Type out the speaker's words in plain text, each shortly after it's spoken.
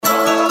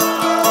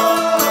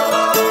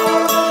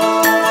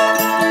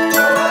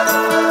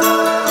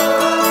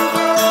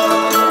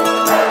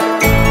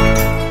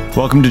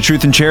Welcome to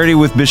Truth and Charity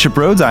with Bishop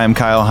Rhodes. I am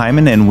Kyle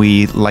Hyman, and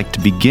we like to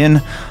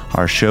begin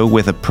our show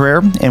with a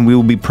prayer, and we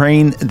will be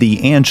praying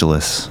the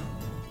Angelus.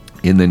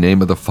 In the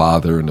name of the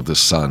Father, and of the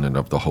Son, and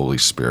of the Holy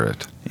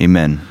Spirit.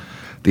 Amen.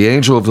 The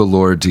angel of the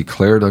Lord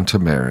declared unto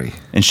Mary,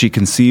 and she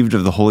conceived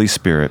of the Holy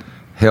Spirit.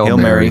 Hail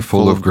Mary,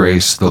 full of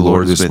grace, the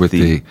Lord is with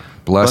thee.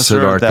 Blessed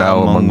art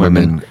thou among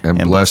women, and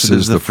blessed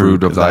is the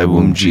fruit of thy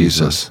womb,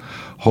 Jesus.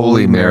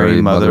 Holy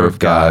Mary, Mother of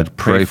God,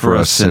 pray for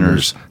us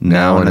sinners,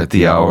 now and at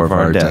the hour of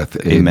our death.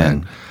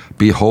 Amen.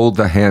 Behold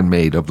the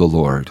handmaid of the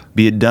Lord.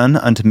 Be it done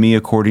unto me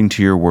according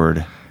to your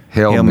word.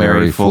 Hail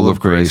Mary, full of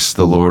grace,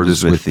 the Lord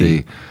is with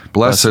thee.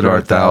 Blessed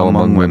art thou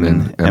among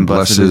women, and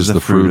blessed is the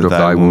fruit of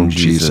thy womb,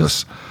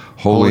 Jesus.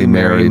 Holy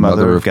Mary,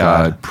 Mother of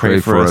God, pray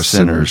for us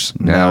sinners,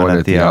 now and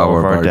at the hour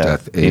of our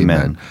death.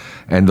 Amen.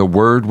 And the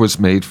Word was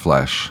made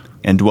flesh,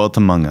 and dwelt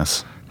among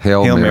us.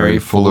 Hail Mary,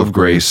 full of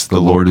grace,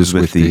 the Lord is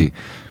with thee.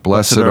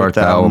 Blessed art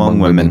thou among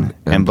women,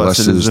 and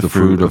blessed is the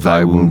fruit of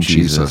thy womb,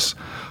 Jesus.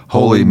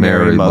 Holy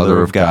Mary,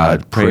 Mother of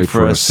God, pray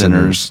for us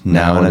sinners,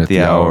 now and at the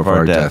hour of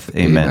our death.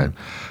 Amen.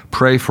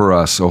 Pray for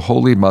us, O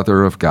Holy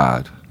Mother of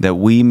God, that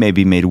we may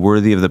be made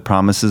worthy of the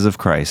promises of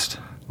Christ.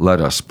 Let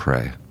us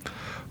pray.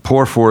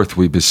 Pour forth,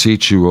 we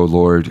beseech you, O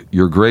Lord,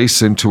 your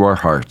grace into our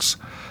hearts,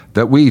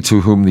 that we, to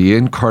whom the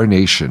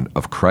incarnation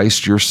of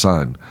Christ your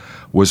Son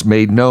was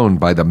made known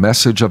by the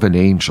message of an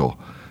angel,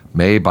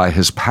 may by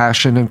his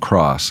passion and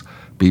cross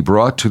be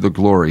brought to the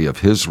glory of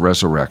his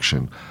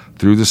resurrection,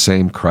 through the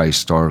same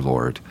Christ our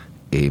Lord.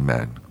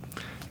 Amen.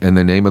 In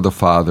the name of the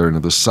Father, and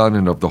of the Son,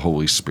 and of the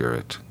Holy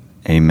Spirit.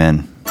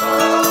 Amen.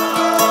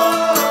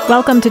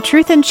 Welcome to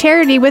Truth and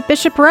Charity with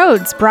Bishop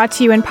Rhodes, brought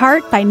to you in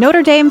part by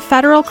Notre Dame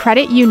Federal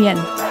Credit Union.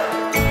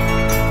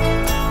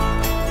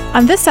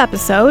 On this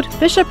episode,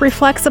 Bishop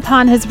reflects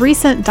upon his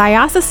recent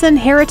diocesan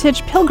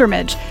heritage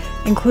pilgrimage,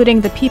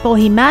 including the people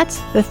he met,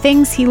 the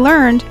things he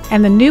learned,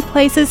 and the new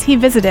places he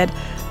visited,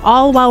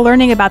 all while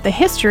learning about the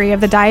history of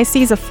the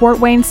Diocese of Fort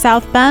Wayne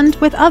South Bend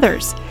with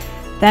others.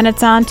 Then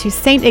it's on to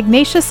St.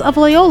 Ignatius of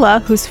Loyola,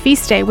 whose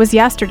feast day was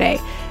yesterday.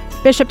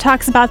 Bishop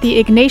talks about the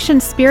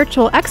Ignatian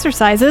spiritual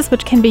exercises,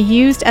 which can be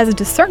used as a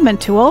discernment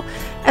tool,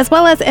 as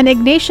well as an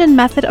Ignatian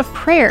method of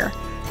prayer.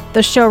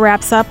 The show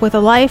wraps up with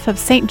the life of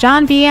St.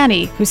 John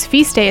Vianney, whose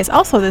feast day is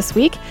also this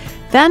week,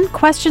 then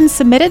questions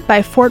submitted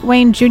by Fort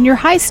Wayne Junior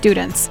High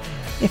students.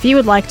 If you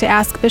would like to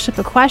ask Bishop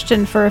a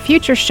question for a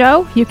future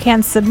show, you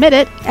can submit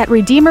it at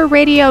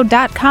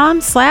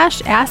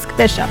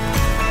redeemerradio.com/askbishop.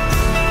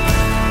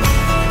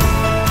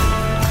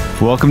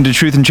 Welcome to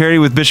Truth and Charity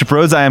with Bishop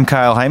Rhodes. I am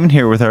Kyle Hyman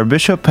here with our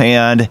bishop,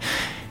 and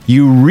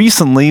you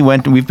recently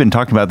we've been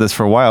talking about this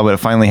for a while, but it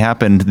finally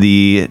happened,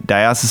 the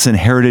Diocesan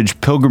Heritage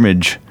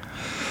Pilgrimage.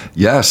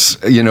 Yes,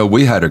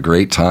 we had a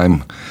great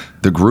time.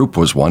 The group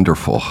was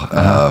wonderful,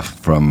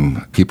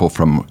 from people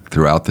from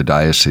throughout the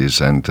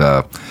diocese, and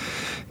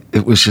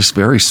it was just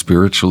very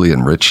spiritually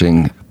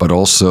enriching, but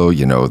also,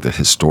 the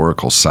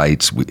historical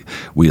sites.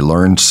 We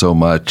learned so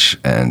much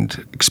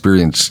and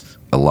experienced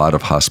a lot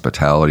of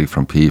hospitality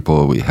from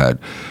people. We had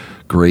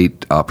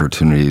great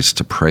opportunities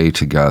to pray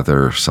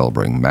together,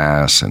 celebrating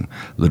Mass and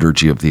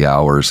Liturgy of the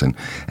Hours, and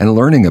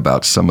learning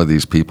about some of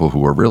these people who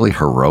were really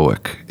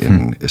heroic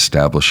in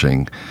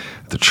establishing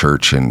the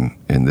church in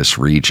this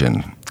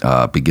region,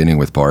 beginning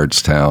with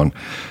Bardstown,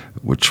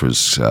 which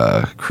was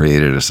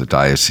created as a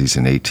diocese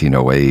in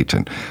 1808,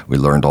 and we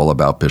learned all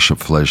about Bishop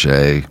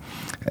Fleget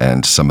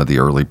and some of the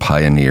early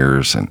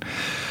pioneers, and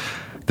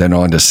then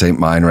on to St.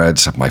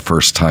 Meinrad's, my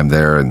first time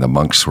there, and the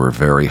monks were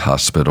very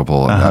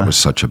hospitable, and that was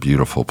such a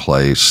beautiful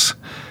place.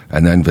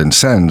 And then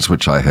Vincennes,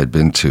 which I had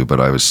been to, but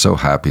I was so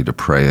happy to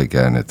pray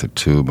again at the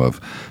tomb of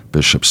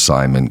Bishop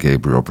Simon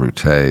Gabriel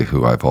Brute,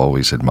 who I've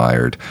always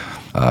admired.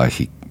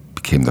 He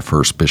became the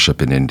first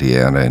bishop in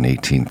Indiana in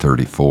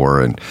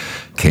 1834 and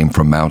came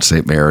from Mount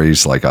St.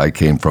 Mary's like I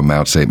came from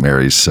Mount St.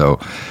 Mary's. So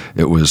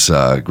it was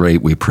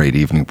great. We prayed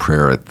evening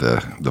prayer at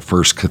the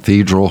first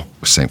cathedral,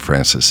 St.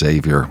 Francis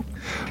Xavier.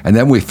 And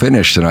then we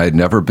finished, and I had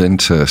never been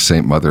to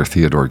St. Mother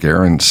Theodore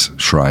Guerin's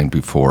shrine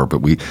before, but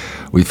we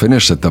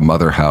finished at the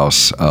mother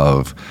house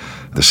of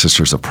the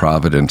Sisters of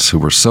Providence, who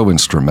were so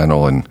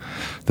instrumental in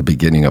the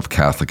beginning of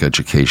Catholic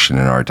education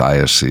in our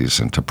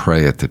diocese, and to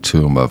pray at the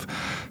tomb of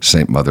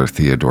St. Mother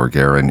Theodore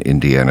Guerin,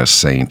 Indiana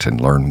saint,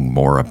 and learn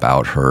more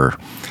about her.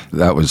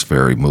 That was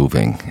very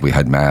moving. We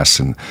had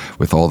Mass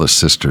with all the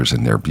sisters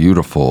in their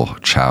beautiful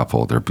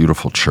chapel, their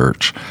beautiful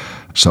church.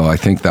 So I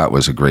think that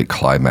was a great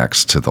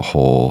climax to the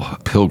whole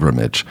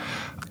pilgrimage.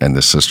 And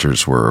the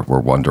sisters were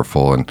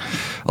wonderful. And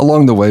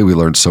along the way, we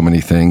learned so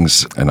many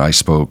things. And I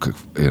spoke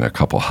in a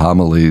couple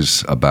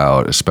homilies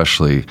about,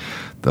 especially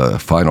the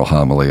final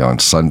homily on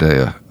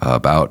Sunday,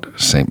 about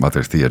St.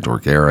 Mother Theodore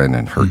Guerin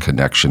and her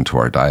connection to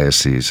our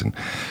diocese. And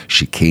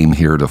she came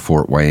here to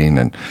Fort Wayne,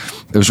 and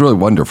it was really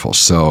wonderful.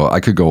 So I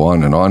could go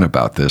on and on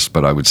about this,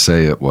 but I would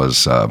say it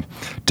was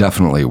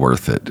definitely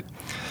worth it.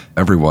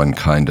 Everyone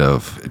kind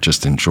of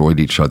just enjoyed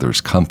each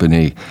other's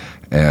company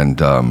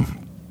and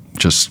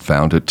just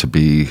found it to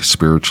be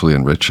spiritually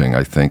enriching.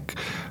 I think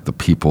the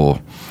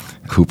people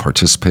who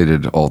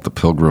participated, all the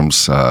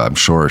pilgrims, I'm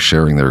sure, are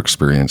sharing their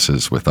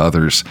experiences with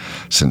others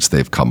since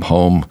they've come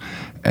home.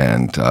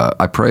 And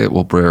I pray it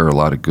will bear a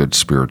lot of good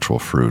spiritual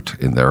fruit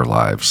in their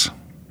lives.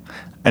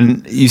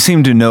 And you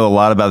seem to know a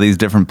lot about these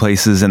different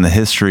places and the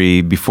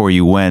history before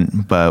you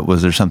went, but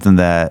was there something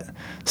that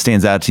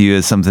stands out to you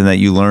as something that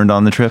you learned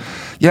on the trip?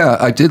 Yeah,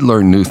 I did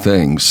learn new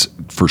things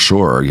for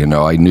sure. You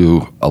know, I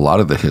knew a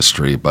lot of the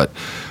history, but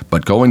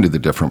going to the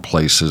different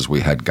places, we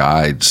had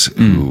guides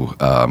who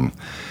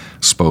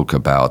spoke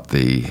about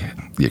the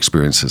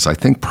experiences. I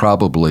think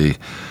probably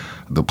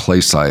the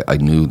place I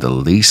knew the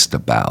least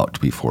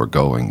about before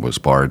going was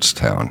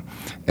Bardstown,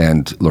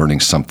 and learning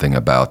something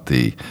about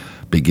the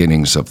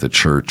beginnings of the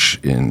church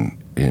in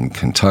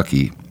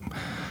Kentucky.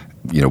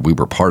 You know, we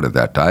were part of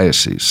that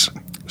diocese.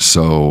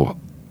 So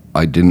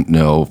I didn't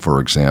know,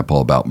 for example,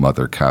 about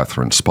Mother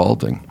Catherine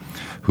Spalding,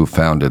 who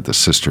founded the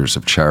Sisters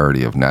of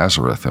Charity of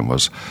Nazareth and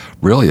was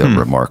really a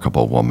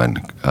remarkable woman,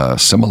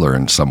 similar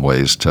in some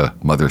ways to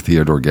Mother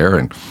Theodore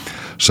Guerin.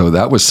 So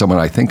that was someone,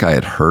 I think I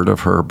had heard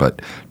of her,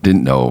 but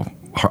didn't know.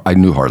 I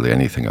knew hardly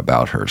anything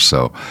about her.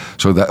 So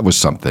that was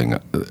something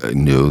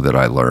new that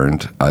I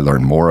learned. I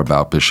learned more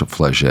about Bishop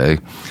Fleget.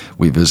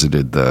 We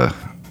visited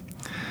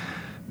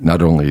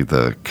not only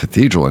the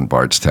cathedral in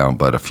Bardstown,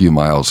 but a few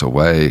miles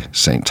away,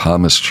 St.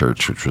 Thomas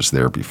Church, which was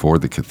there before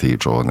the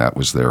cathedral, and that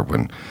was there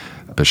when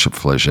Bishop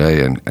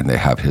Fleget, and they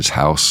have his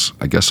house,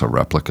 I guess a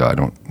replica, I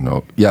don't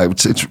know. Yeah,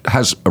 it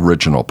has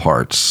original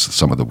parts,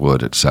 some of the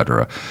wood,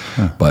 etc.,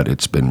 but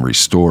it's been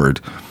restored.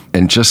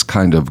 And just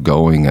kind of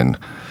going and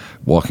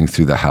walking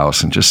through the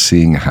house and just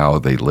seeing how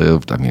they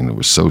lived. I mean, it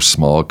was so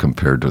small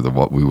compared to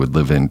what we would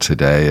live in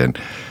today, and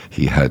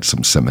he had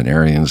some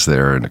seminarians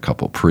there and a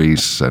couple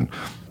priests. And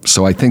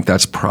so I think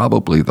that's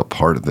probably the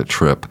part of the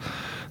trip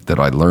that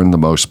I learned the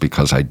most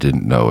because I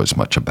didn't know as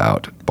much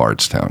about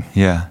Bardstown.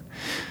 Yeah.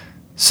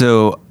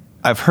 So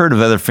I've heard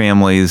of other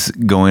families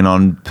going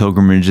on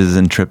pilgrimages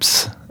and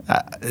trips.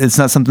 It's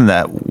not something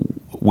that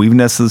we've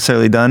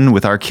necessarily done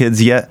with our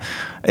kids yet.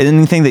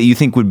 Anything that you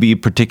think would be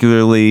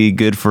particularly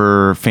good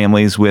for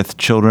families with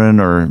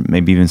children, or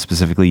maybe even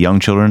specifically young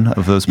children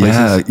of those places?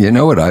 Yeah, you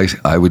know what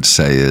I would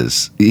say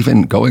is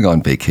even going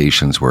on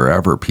vacations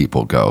wherever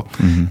people go,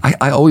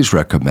 I always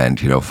recommend,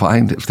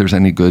 find if there's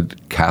any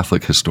good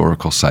Catholic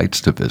historical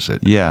sites to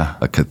visit. Yeah.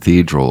 A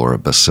cathedral or a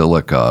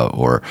basilica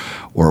or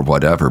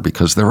whatever,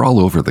 because they're all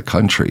over the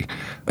country,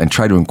 and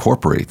try to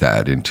incorporate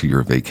that into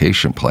your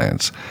vacation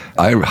plans.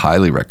 I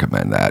highly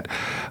recommend that.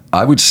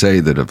 I would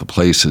say that of the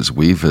places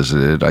we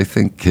visited, I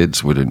think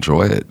kids would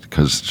enjoy it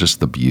because just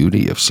the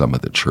beauty of some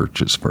of the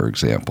churches, for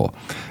example.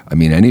 I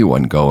mean,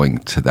 anyone going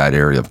to that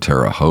area of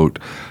Terre Haute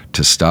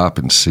to stop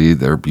and see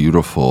their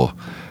beautiful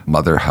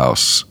Mother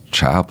House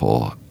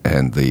Chapel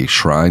and the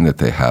shrine that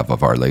they have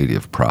of Our Lady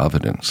of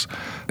Providence,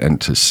 and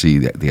to see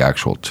the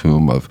actual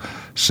tomb of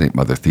St.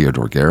 Mother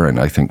Theodore Guerin,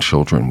 I think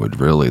children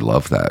would really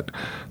love that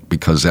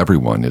because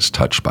everyone is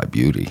touched by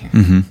beauty.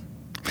 Mm-hmm.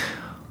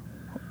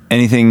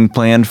 Anything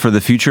planned for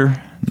the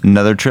future?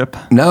 Another trip?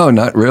 No,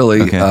 not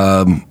really.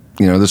 Okay.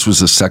 This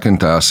was the second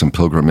diocesan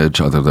pilgrimage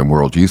other than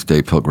World Youth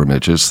Day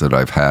pilgrimages that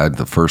I've had.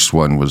 The first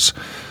one was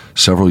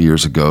several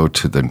years ago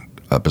to the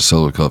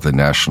Basilica of the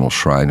National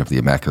Shrine of the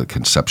Immaculate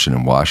Conception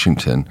in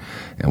Washington,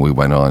 and we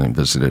went on and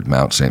visited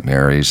Mount St.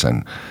 Mary's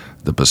and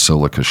the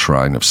Basilica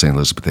Shrine of St.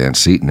 Elizabeth Ann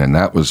Seton, and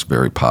that was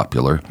very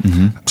popular.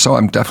 Mm-hmm. So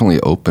I'm definitely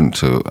open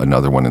to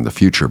another one in the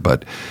future,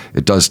 but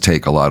it does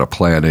take a lot of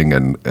planning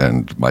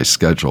and my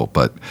schedule,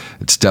 but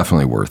it's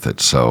definitely worth it.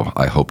 So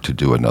I hope to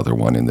do another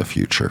one in the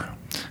future.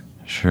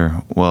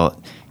 Sure.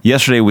 Well,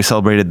 yesterday we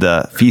celebrated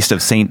the Feast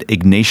of St.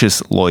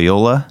 Ignatius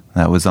Loyola.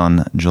 That was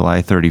on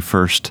July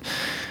 31st.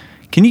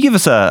 Can you give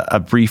us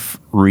a brief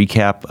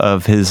recap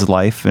of his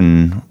life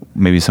and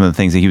maybe some of the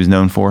things that he was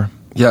known for?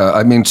 Yeah,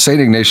 I mean, St.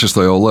 Ignatius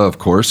Loyola, of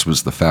course,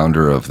 was the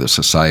founder of the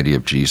Society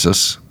of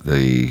Jesus,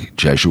 the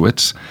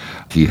Jesuits.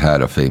 He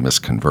had a famous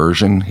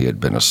conversion. He had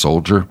been a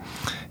soldier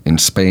in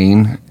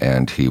Spain,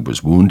 and he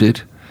was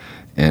wounded.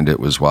 And it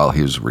was while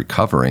he was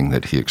recovering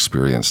that he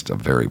experienced a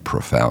very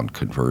profound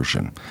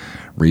conversion,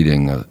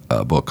 reading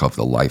a book of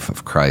the life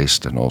of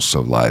Christ and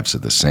also Lives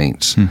of the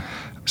Saints.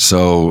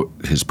 So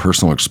his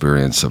personal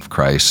experience of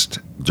Christ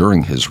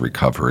during his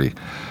recovery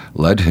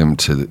led him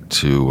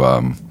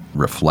to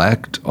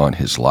reflect on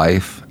his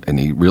life, and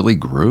he really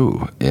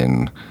grew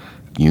in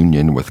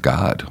union with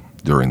God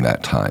during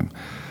that time.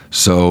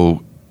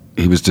 So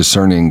he was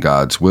discerning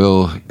God's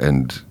will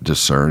and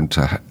discerned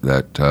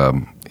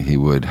that he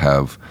would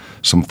have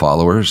some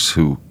followers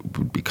who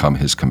would become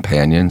his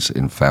companions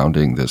in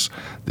founding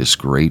this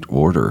great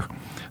order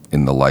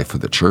in the life of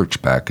the church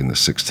back in the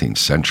 16th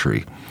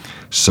century.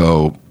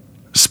 So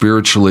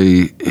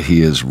spiritually,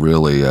 he is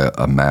really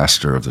a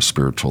master of the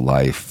spiritual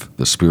life.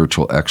 The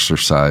spiritual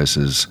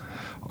exercises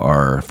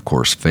are, of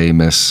course,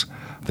 famous.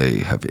 They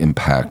have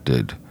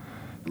impacted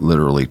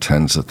literally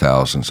tens of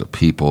thousands of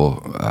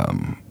people,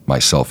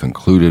 myself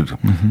included,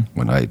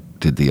 when I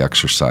did the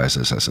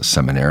exercises as a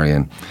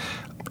seminarian.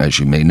 As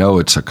you may know,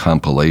 it's a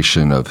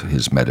compilation of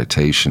his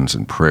meditations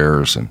and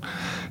prayers, and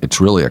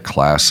it's really a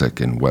classic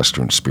in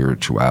Western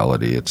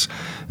spirituality.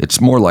 It's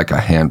more like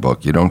a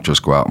handbook. You don't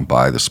just go out and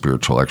buy the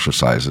spiritual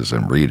exercises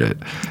and read it.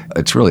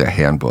 It's really a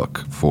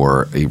handbook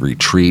for a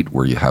retreat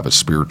where you have a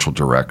spiritual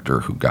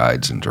director who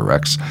guides and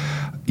directs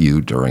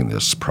you during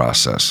this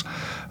process.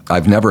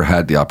 I've never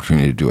had the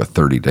opportunity to do a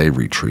 30-day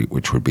retreat,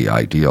 which would be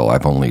ideal.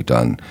 I've only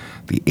done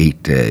the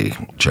 8-day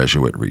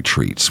Jesuit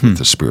retreats with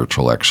the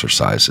spiritual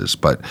exercises.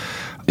 But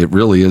it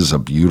really is a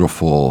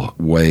beautiful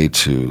way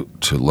to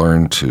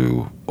learn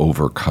to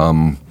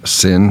overcome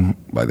sin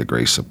by the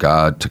grace of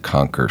God, to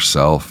conquer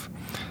self,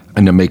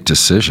 and to make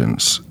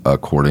decisions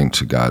according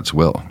to God's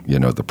will. You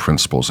know, the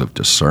principles of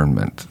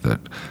discernment that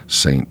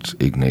St.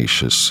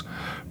 Ignatius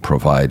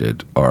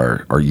provided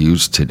are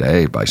used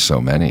today by so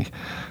many.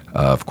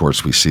 Of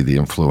course, we see the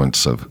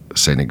influence of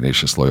St.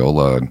 Ignatius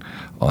Loyola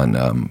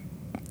on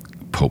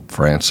Pope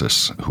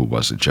Francis, who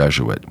was a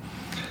Jesuit.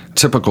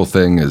 Typical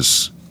thing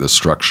is the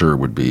structure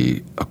would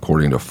be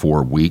according to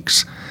 4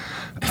 weeks.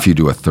 If you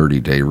do a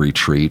 30-day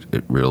retreat,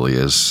 it really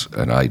is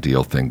an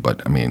ideal thing.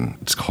 But, I mean,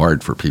 it's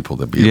hard for people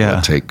to be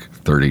able to take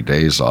 30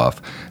 days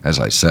off. As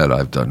I said,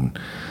 I've done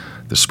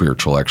the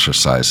spiritual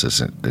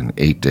exercises in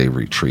 8-day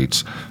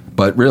retreats.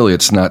 But really,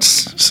 it's not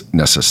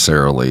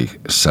necessarily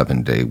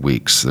 7-day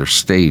weeks. There's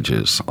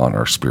stages on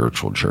our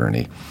spiritual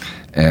journey.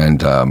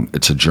 And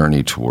it's a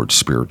journey towards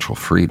spiritual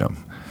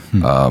freedom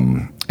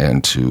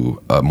and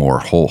to a more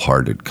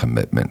wholehearted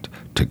commitment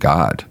to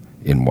God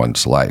in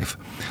one's life.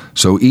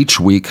 So each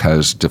week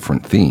has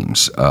different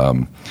themes.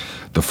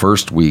 The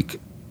first week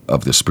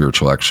of the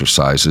spiritual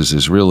exercises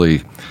is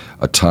really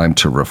a time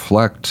to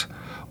reflect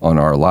on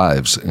our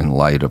lives in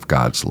light of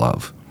God's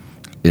love.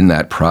 In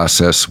that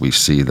process, we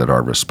see that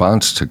our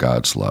response to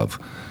God's love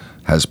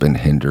has been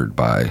hindered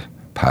by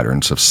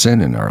patterns of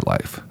sin in our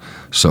life.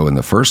 So in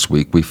the first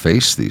week, we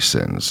face these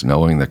sins,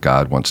 knowing that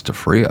God wants to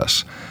free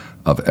us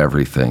of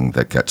everything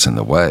that gets in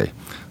the way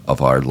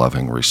of our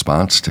loving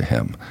response to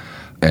him.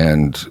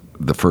 And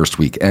the first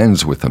week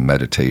ends with a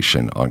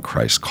meditation on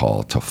Christ's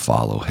call to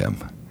follow him.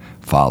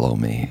 Follow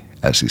me,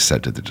 as he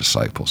said to the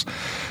disciples.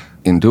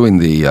 In doing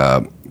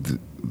the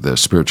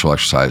spiritual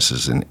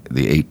exercises in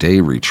the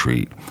 8-day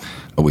retreat,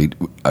 we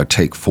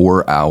take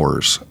 4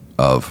 hours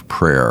of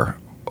prayer,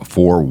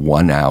 4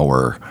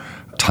 1-hour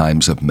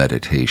times of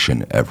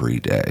meditation every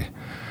day.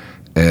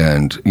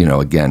 And, you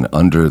know, again,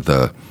 under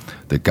the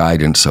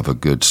guidance of a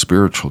good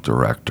spiritual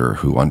director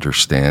who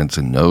understands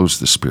and knows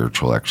the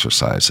spiritual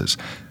exercises,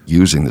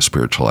 using the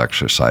spiritual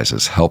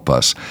exercises help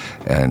us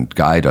and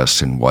guide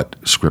us in what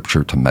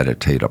scripture to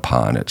meditate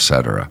upon,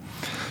 etc.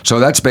 So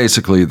that's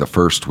basically the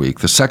first week.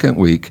 The second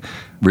week,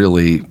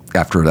 really,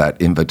 after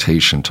that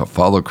invitation to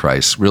follow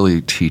Christ,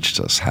 really teaches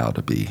us how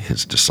to be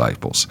his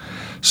disciples.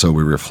 So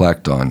we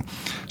reflect on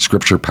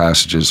scripture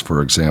passages,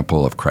 for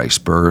example, of Christ's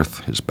birth,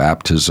 his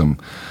baptism,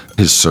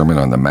 his Sermon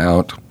on the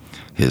Mount,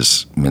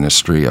 his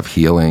ministry of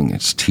healing,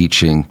 his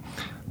teaching,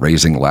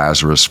 raising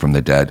Lazarus from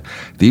the dead.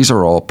 These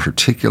are all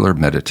particular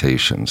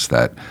meditations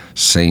that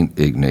St.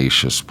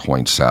 Ignatius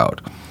points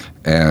out.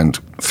 And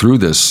through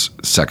this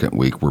second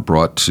week, we're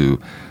brought to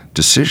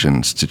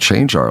decisions to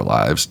change our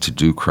lives, to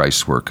do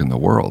Christ's work in the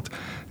world,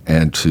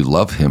 and to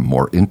love him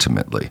more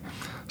intimately.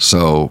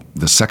 So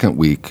the second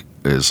week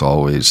is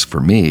always, for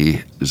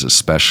me, is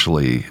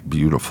especially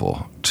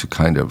beautiful to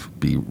kind of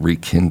be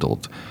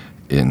rekindled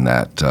in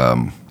that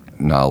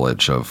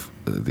knowledge of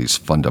these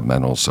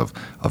fundamentals of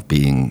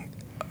being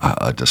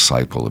a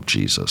disciple of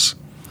Jesus.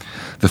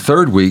 The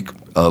third week,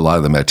 a lot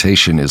of the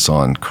meditation is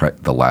on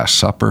the Last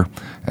Supper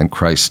and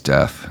Christ's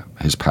death,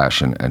 his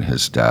passion and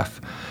his death.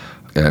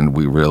 And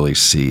we really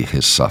see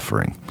his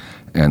suffering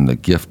and the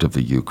gift of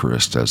the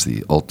Eucharist as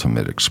the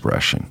ultimate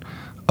expression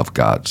of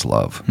God's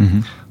love.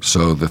 Mm-hmm.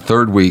 So the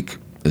third week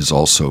is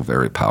also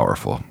very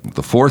powerful.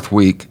 The fourth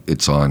week,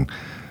 it's on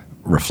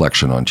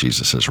reflection on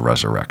Jesus'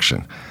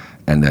 resurrection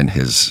and then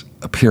his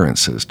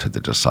appearances to the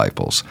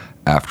disciples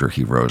after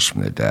he rose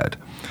from the dead.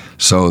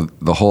 So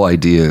the whole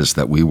idea is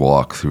that we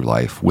walk through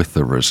life with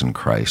the risen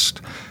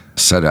Christ,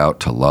 set out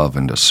to love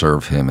and to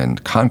serve him in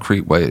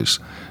concrete ways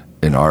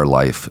in our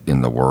life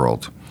in the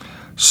world.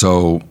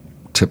 So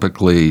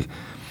typically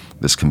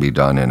this can be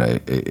done in a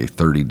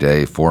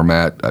 30-day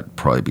format. That'd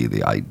probably be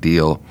the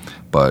ideal,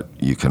 but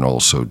you can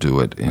also do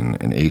it in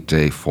an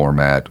 8-day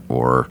format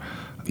or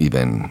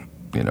even,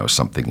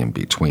 something in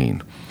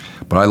between.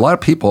 But a lot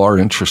of people are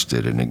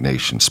interested in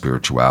Ignatian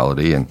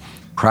spirituality and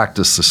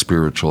practice the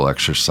spiritual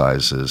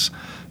exercises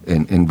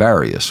in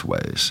various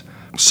ways.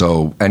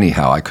 So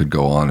anyhow, I could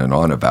go on and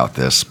on about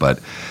this, but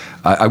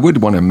I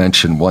would want to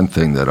mention one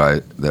thing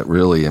that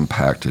really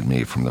impacted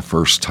me from the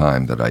first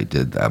time that I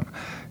did them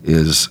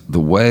is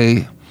the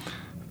way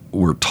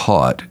we're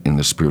taught in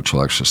the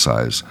spiritual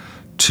exercise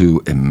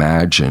to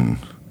imagine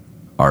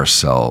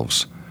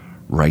ourselves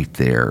right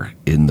there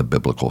in the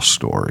biblical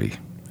story.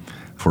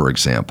 For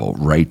example,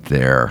 right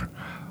there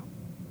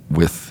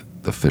with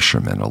the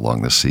fishermen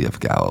along the Sea of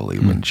Galilee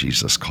when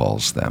Jesus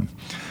calls them.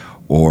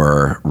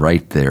 or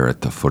right there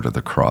at the foot of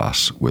the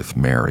cross with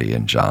Mary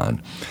and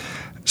John.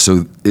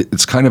 So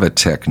it's kind of a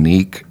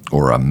technique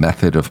or a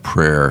method of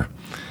prayer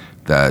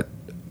that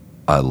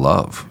I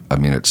love. I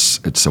mean,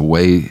 it's a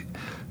way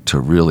to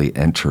really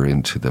enter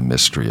into the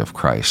mystery of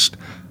Christ.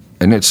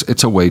 And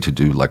it's a way to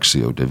do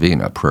Lectio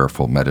Divina,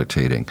 prayerful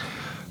meditation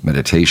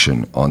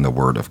on the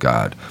Word of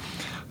God.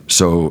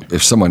 So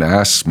if someone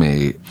asks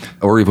me,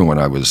 or even when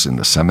I was in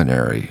the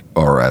seminary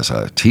or as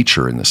a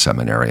teacher in the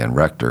seminary and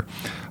rector,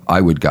 I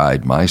would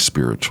guide my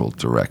spiritual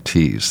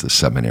directees, the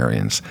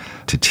seminarians,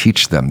 to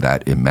teach them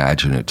that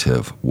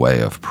imaginative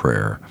way of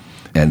prayer.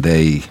 And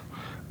they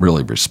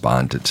really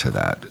responded to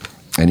that.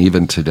 And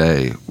even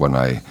today,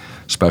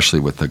 especially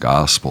with the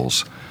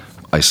Gospels,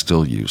 I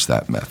still use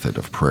that method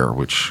of prayer,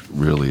 which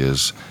really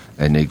is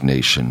an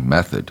Ignatian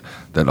method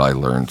that I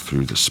learned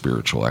through the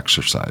spiritual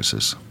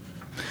exercises.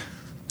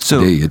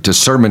 So the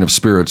discernment of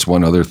spirits,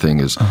 one other thing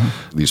is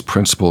these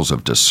principles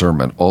of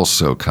discernment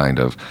also kind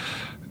of,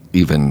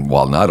 even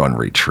while not on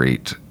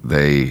retreat,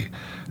 they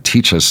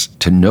teach us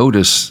to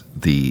notice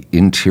the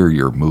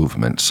interior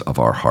movements of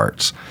our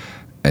hearts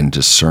and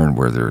discern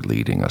where they're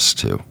leading us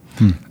to.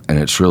 And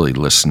it's really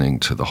listening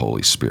to the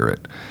Holy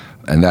Spirit.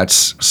 And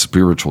that's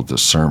spiritual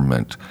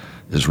discernment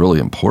is really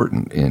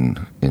important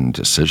in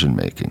decision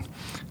making,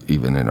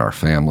 even in our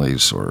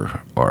families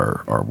or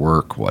our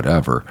work,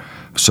 whatever.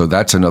 So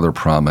that's another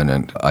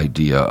prominent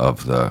idea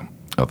of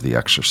the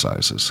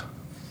exercises.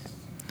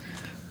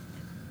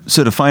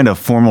 So to find a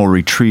formal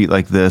retreat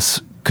like this,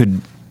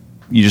 could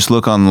you just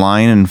look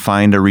online and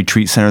find a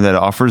retreat center that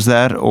offers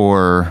that,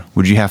 or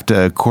would you have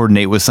to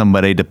coordinate with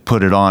somebody to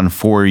put it on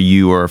for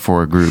you or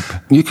for a group?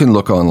 You can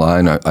look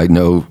online. I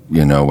know,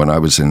 when I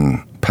was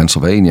in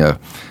Pennsylvania,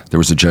 there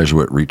was a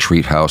Jesuit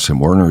retreat house in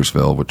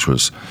Wernersville, which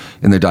was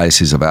in the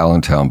Diocese of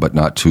Allentown, but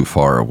not too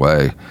far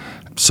away.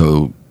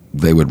 So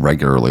they would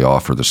regularly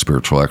offer the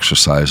spiritual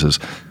exercises.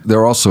 There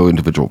are also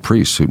individual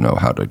priests who know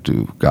how to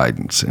do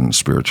guidance in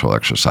spiritual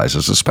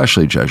exercises,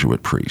 especially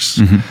Jesuit priests.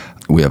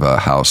 We have a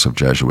house of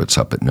Jesuits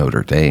up at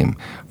Notre Dame,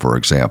 for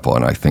example,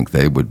 and I think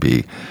they would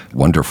be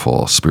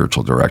wonderful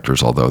spiritual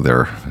directors, although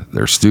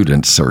they're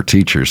students or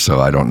teachers, so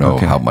I don't know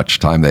how much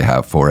time they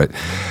have for it.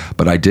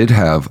 But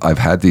I've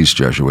had these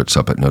Jesuits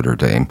up at Notre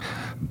Dame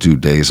do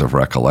days of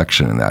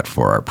recollection and that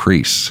for our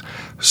priests.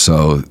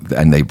 So,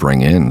 and they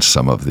bring in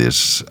some of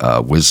this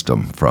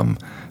wisdom from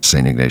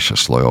St.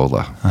 Ignatius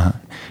Loyola.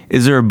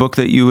 Is there a book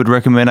that you would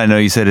recommend? I know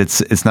you said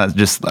it's not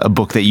just a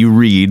book that you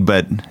read,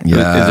 but is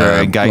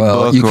there a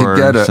guidebook you could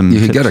get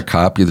a tips?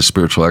 copy of the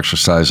spiritual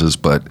exercises,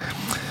 but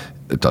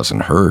it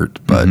doesn't hurt.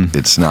 But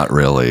it's not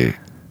really,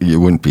 you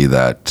wouldn't be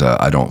that,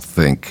 I don't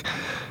think,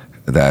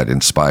 that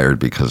inspired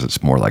because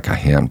it's more like a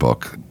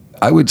handbook.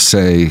 I would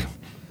say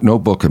no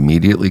book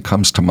immediately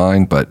comes to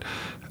mind, but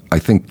I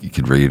think you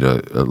could read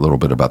a little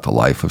bit about the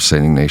life of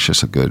St.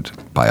 Ignatius, a good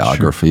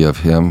biography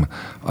of him,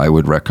 I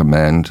would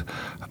recommend.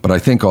 But I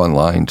think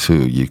online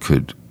too, you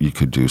could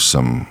do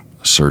some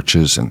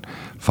searches and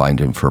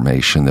find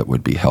information that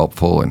would be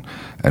helpful,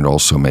 and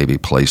also maybe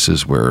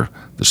places where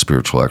the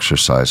spiritual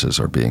exercises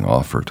are being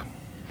offered.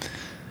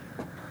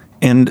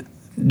 And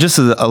just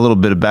as a little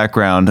bit of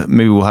background,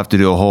 maybe we'll have to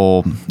do a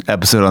whole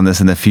episode on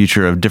this in the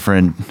future of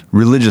different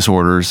religious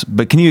orders,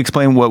 but can you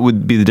explain what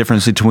would be the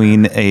difference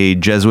between a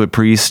Jesuit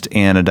priest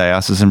and a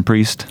diocesan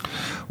priest?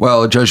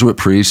 Well, a Jesuit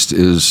priest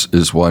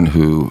is one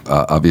who,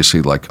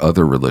 obviously like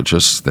other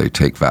religious, they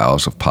take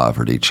vows of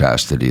poverty,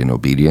 chastity, and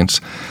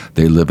obedience.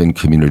 They live in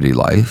community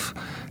life,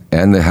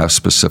 and they have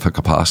specific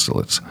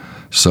apostolates.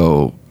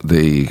 So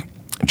the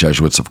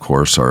Jesuits, of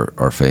course,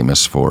 are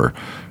famous for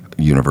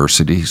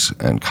universities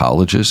and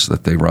colleges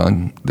that they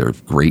run. They're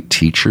great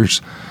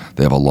teachers.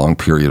 They have a long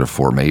period of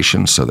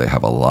formation, so they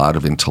have a lot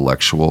of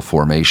intellectual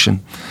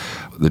formation.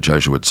 The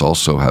Jesuits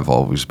also have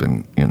always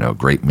been,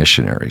 great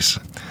missionaries.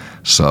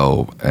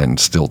 So, and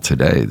still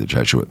today, the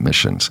Jesuit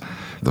missions.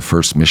 The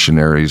first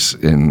missionaries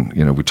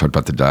we talked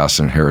about the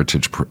Diocesan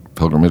Heritage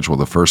Pilgrimage. Well,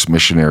 the first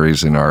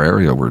missionaries in our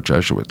area were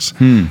Jesuits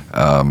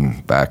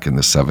back in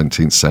the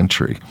 17th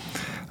century.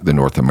 The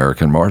North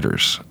American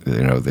martyrs,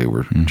 they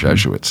were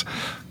Jesuits.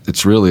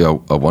 It's really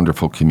a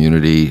wonderful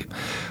community.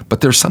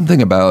 But there's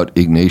something about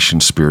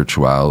Ignatian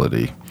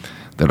spirituality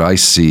that I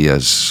see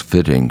as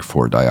fitting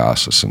for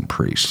diocesan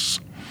priests.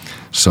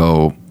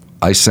 So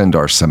I send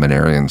our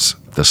seminarians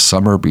the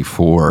summer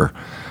before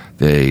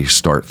they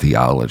start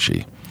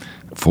theology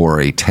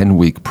for a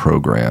 10-week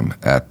program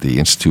at the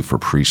Institute for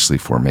Priestly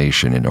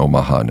Formation in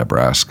Omaha,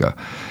 Nebraska.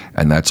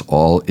 And that's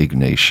all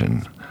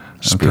Ignatian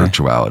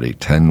spirituality,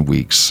 10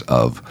 weeks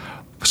of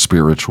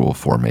spiritual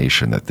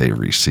formation that they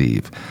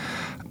receive.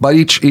 But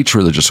each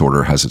religious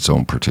order has its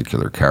own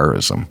particular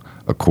charism,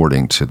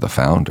 according to the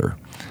founder.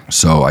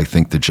 So I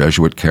think the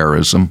Jesuit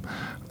charism,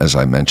 as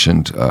I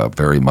mentioned,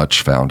 very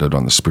much founded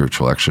on the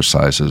spiritual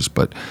exercises,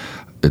 but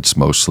it's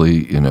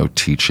mostly,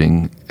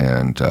 teaching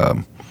and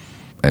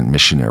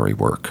missionary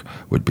work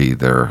would be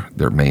their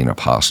main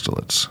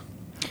apostolates.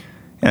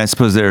 And I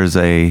suppose there's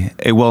a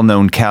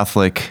well-known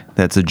Catholic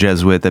that's a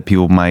Jesuit that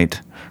people might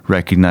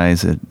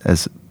recognize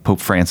as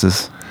Pope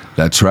Francis.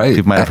 That's right.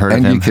 People might have heard of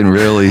him. And you can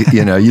really,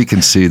 you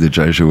can see the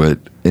Jesuit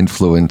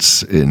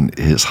influence in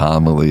his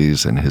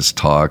homilies and his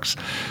talks.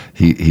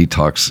 He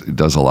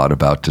does a lot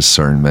about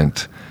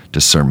discernment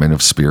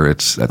of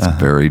spirits. That's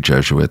very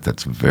Jesuit.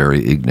 That's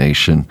very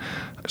Ignatian.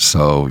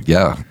 So,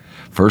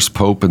 first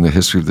pope in the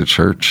history of the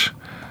church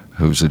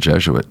who's a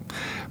Jesuit.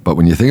 But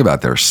when you think about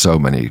it, there are so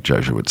many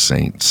Jesuit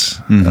saints.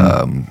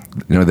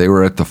 They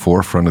were at the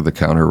forefront of the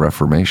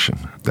Counter-Reformation.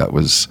 That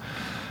was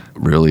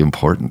really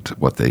important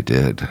what they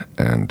did,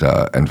 and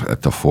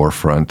at the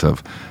forefront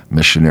of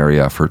missionary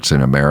efforts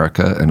in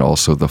America and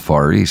also the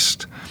Far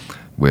East.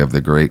 We have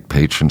the great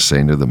patron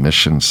saint of the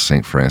missions,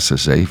 St.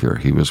 Francis Xavier.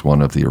 He was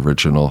one of the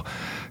original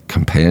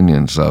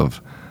companions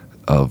of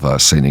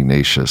St.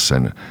 Ignatius,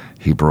 and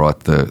he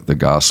brought the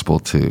gospel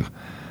to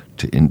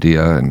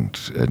India and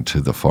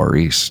to the Far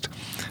East.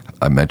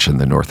 I mentioned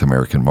the North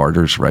American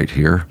martyrs right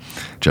here,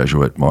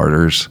 Jesuit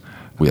martyrs.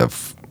 We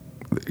have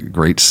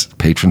great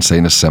patron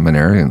saint of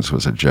seminarians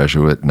was a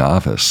Jesuit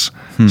novice,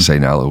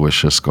 St.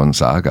 Aloysius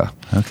Gonzaga.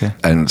 Okay.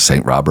 And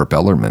St. Robert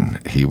Bellarmine,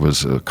 he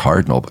was a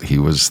cardinal. He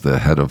was the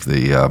head of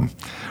the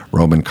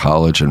Roman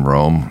College in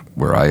Rome,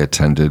 where I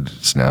attended.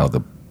 It's now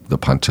the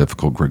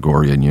Pontifical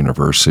Gregorian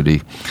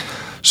University.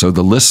 So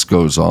the list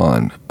goes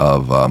on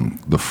of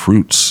the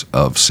fruits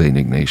of St.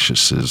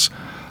 Ignatius's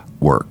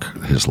work,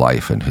 his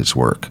life and his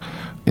work,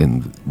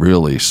 in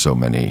really so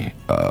many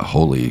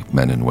holy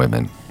men and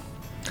women.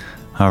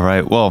 All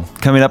right. Well,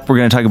 coming up, we're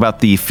going to talk about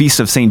the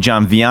Feast of St.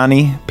 John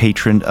Vianney,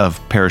 patron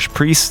of parish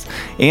priests,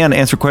 and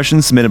answer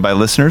questions submitted by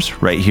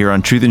listeners right here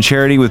on Truth and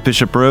Charity with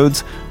Bishop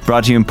Rhoades,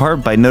 brought to you in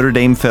part by Notre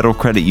Dame Federal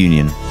Credit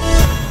Union.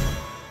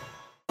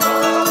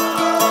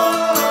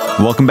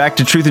 Welcome back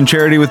to Truth and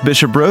Charity with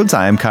Bishop Rhoades.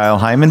 I am Kyle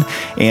Hyman,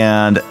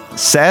 and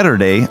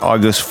Saturday,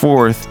 August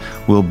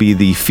 4th, will be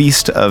the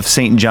Feast of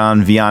St.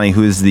 John Vianney,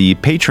 who is the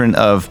patron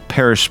of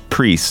parish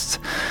priests.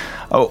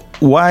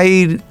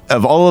 Why,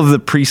 of all of the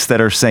priests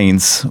that are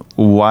saints,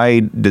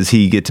 why does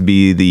he get to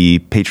be the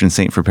patron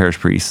saint for parish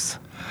priests?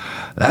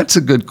 That's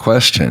a good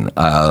question.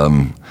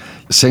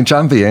 St.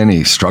 John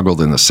Vianney struggled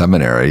in the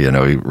seminary.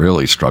 He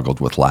really struggled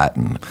with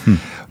Latin.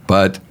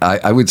 But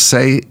I would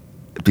say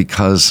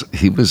because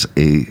he was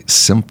a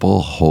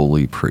simple,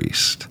 holy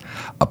priest,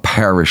 a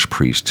parish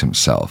priest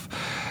himself.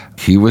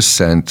 He was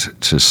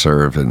sent to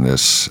serve in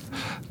the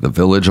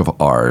village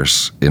of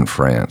Ars in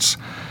France,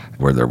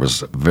 where there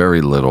was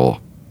very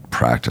little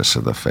practice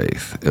of the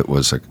faith. It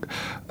was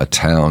a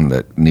town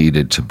that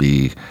needed to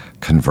be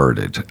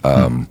converted.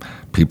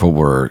 People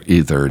were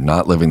either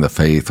not living the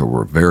faith or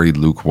were very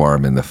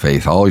lukewarm in the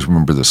faith. I always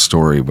remember the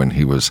story when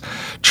he was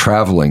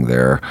traveling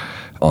there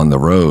on the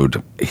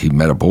road. He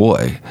met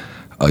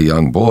a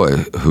young boy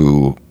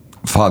who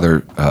Father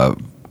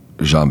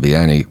Jean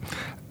Vianney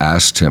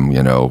asked him,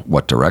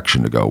 what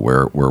direction to go,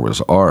 where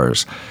was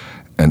Ars?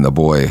 And the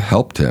boy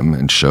helped him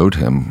and showed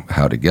him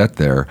how to get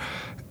there.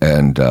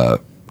 And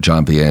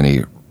John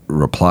Vianney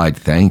replied,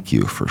 "Thank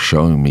you for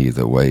showing me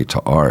the way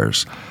to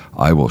Ars.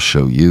 I will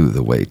show you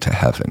the way to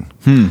heaven."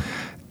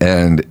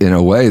 And in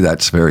a way,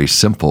 that's very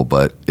simple,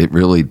 but it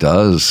really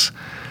does,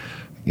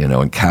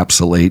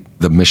 encapsulate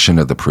the mission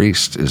of the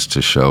priest is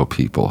to show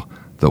people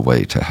the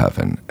way to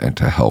heaven and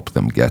to help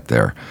them get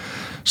there.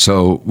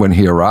 So when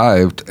he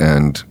arrived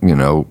and,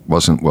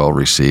 wasn't well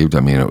received,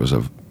 it was,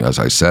 as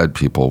I said,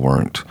 people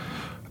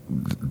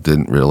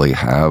didn't really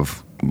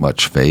have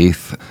much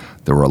faith.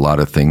 There were a lot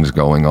of things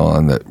going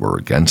on that were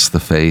against the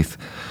faith.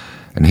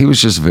 And he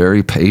was just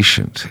very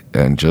patient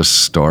and just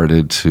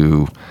started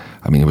to,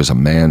 he was a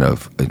man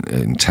of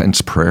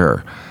intense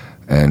prayer.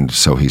 And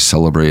so he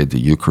celebrated the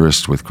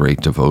Eucharist with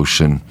great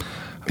devotion.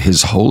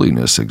 His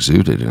holiness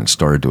exuded and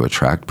started to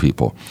attract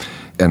people.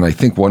 And I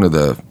think one of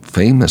the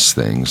famous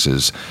things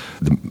is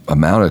the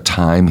amount of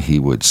time he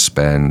would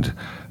spend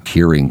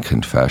hearing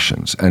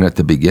confessions. And at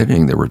the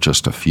beginning, there were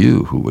just a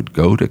few who would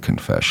go to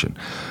confession.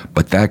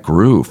 But that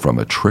grew from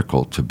a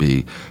trickle to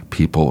be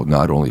people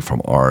not only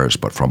from Ars,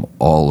 but from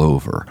all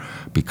over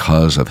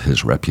because of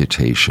his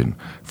reputation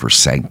for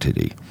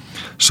sanctity.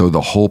 So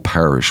the whole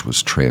parish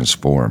was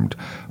transformed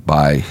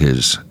by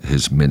his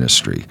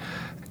ministry.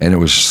 And it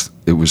was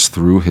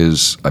through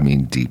his,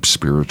 deep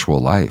spiritual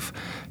life.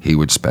 He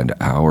would spend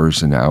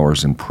hours and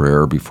hours in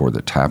prayer before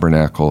the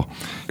tabernacle.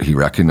 He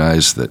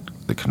recognized that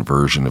the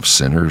conversion of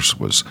sinners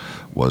was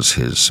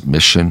his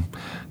mission.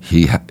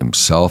 He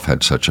himself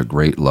had such a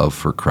great love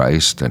for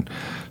Christ, and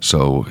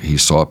so he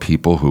saw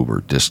people who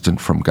were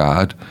distant from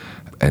God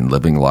and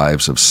living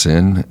lives of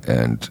sin,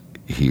 and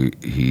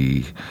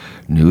he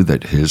knew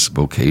that his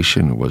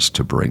vocation was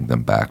to bring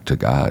them back to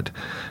God.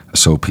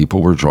 So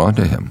people were drawn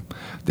to him.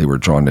 They were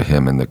drawn to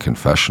him in the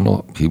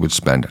confessional. He would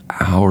spend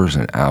hours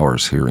and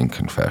hours hearing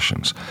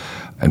confessions,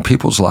 and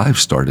people's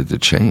lives started to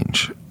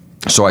change.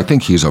 So I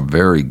think he's a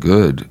very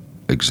good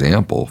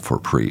example for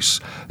priests,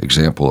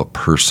 example of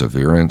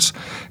perseverance.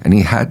 And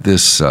he had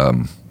this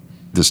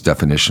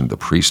definition of the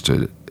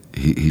priesthood.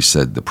 He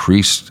said the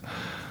priesthood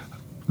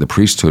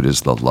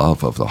is the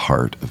love of the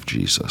heart of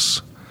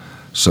Jesus.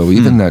 So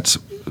even that's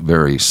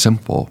very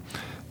simple.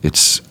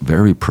 it's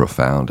very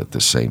profound at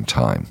the same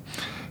time.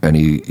 And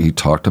he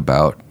talked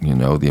about,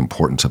 the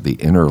importance of the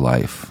inner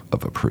life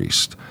of a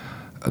priest,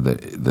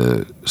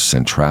 the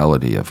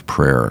centrality of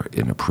prayer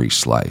in a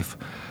priest's life,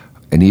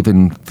 and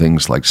even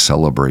things like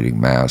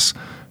celebrating Mass,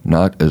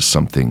 not as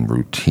something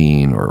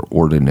routine or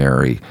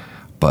ordinary,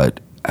 but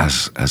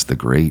as the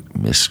great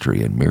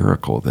mystery and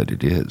miracle that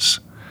it is.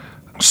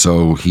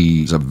 So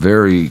he's a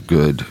very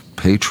good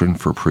patron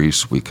for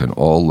priests. We can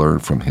all learn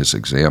from his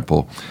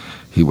example.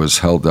 He was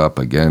held up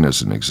again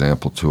as an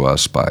example to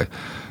us by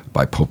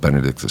Pope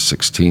Benedict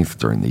XVI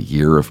during the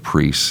Year of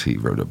Priests. He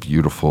wrote a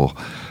beautiful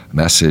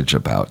message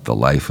about the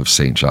life of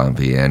St. John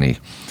Vianney.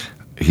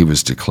 He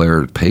was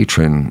declared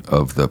patron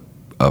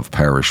of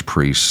parish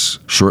priests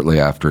shortly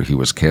after he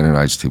was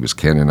canonized. He was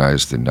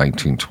canonized in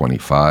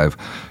 1925,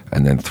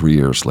 and then 3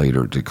 years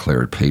later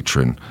declared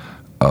patron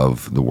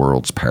of the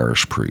world's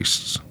parish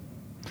priests.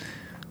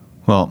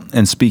 Well,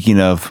 and speaking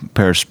of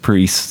parish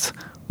priests,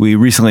 we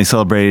recently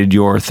celebrated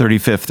your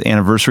 35th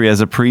anniversary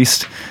as a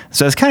priest.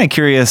 So I was kind of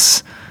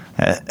curious,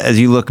 as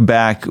you look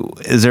back,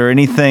 is there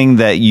anything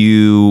that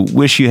you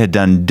wish you had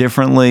done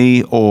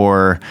differently,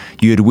 or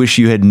you had wished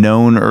you had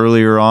known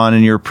earlier on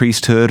in your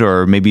priesthood,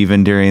 or maybe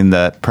even during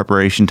the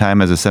preparation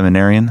time as a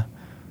seminarian?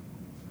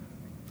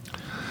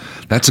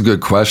 That's a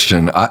good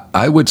question.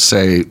 I would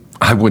say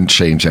I wouldn't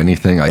change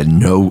anything. I had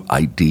no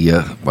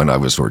idea when I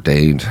was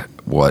ordained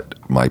what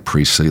my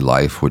priestly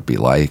life would be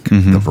like,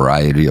 the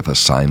variety of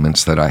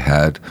assignments that I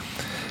had.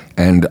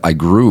 And I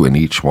grew in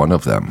each one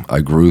of them.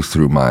 I grew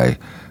through my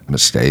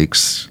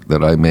mistakes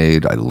that I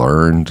made. I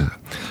learned.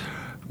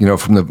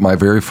 From my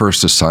very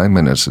first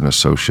assignment as an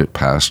associate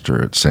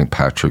pastor at St.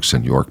 Patrick's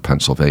in York,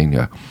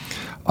 Pennsylvania,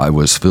 I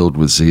was filled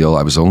with zeal.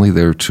 I was only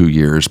there 2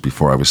 years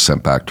before I was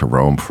sent back to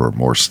Rome for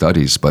more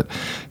studies. But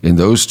in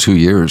those 2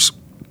 years,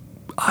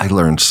 I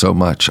learned so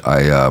much.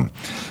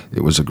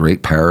 It was a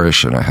great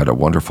parish, and I had a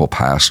wonderful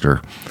pastor.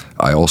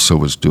 I also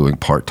was doing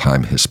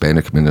part-time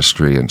Hispanic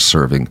ministry and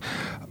serving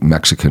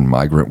Mexican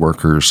migrant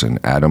workers in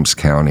Adams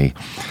County.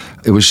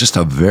 It was just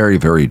a very,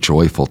 very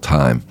joyful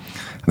time.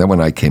 And then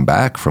when I came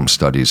back from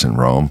studies in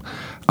Rome,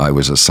 I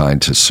was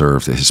assigned to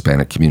serve the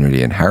Hispanic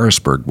community in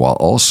Harrisburg while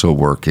also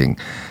working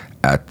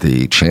at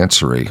the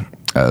Chancery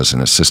as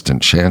an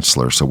assistant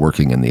chancellor, so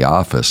working in the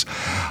office.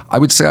 I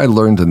would say I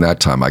learned in that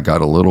time. I got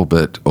a little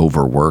bit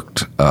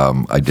overworked.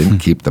 I didn't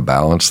keep the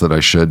balance that I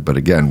should, but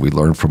again, we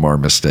learn from our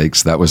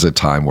mistakes. That was a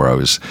time where I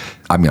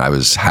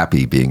was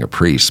happy being a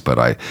priest, but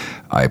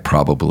I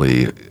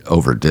probably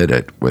overdid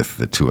it with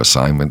the 2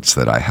 assignments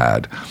that I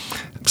had.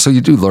 So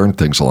you do learn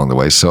things along the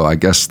way. So I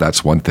guess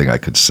that's one thing I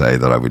could say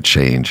that I would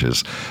change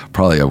is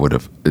probably I would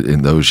have,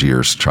 in those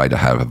years, tried to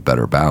have a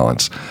better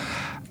balance.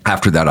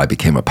 After that, I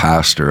became a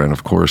pastor, and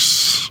of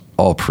course,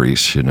 all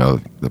priests,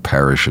 the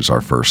parish is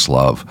our first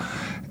love.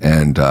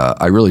 And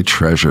I really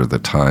treasure the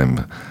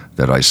time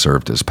that I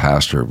served as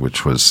pastor,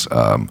 which was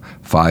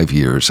 5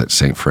 years at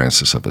St.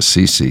 Francis of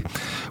Assisi,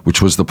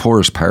 which was the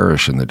poorest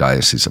parish in the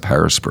Diocese of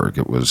Harrisburg.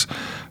 It was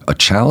a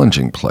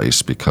challenging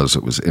place because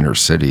it was inner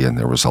city, and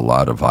there was a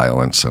lot of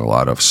violence and a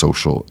lot of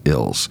social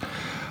ills.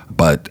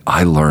 But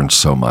I learned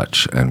so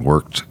much and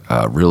worked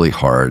really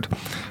hard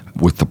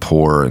with the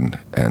poor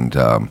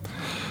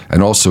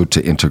and also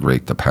to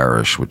integrate the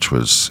parish, which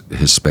was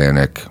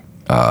Hispanic,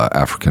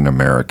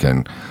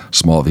 African-American,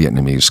 small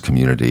Vietnamese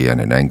community,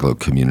 and an Anglo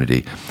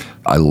community.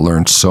 I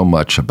learned so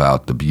much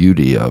about the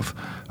beauty of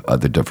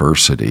the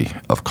diversity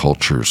of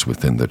cultures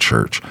within the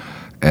church.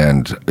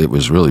 And it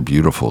was really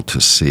beautiful to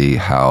see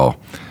how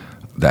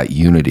that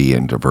unity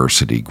and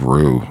diversity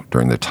grew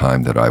during the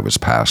time that I was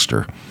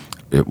pastor.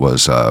 It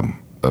was a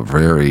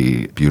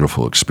very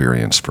beautiful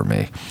experience for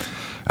me.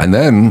 And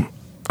then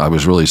I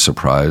was really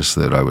surprised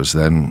that I was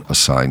then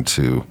assigned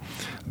to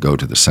go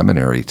to the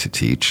seminary to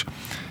teach,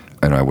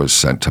 and I was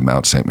sent to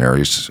Mount St.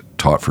 Mary's,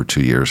 taught for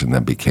 2 years, and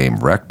then became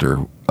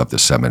rector of the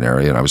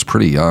seminary. And I was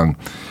pretty young.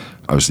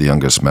 I was the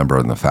youngest member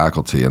in the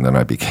faculty, and then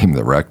I became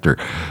the rector.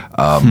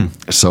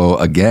 So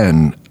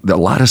again, a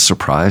lot of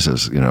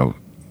surprises,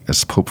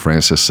 as Pope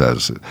Francis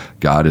says,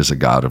 God is a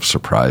God of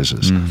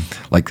surprises.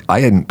 Like, I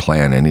didn't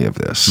plan any of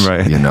this.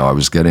 Right. I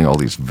was getting all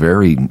these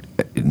very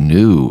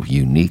new,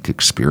 unique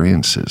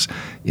experiences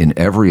in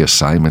every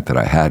assignment that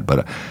I had.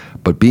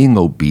 But being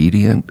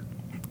obedient,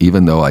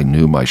 even though I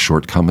knew my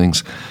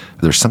shortcomings,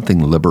 there's something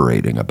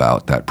liberating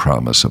about that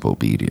promise of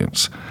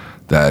obedience.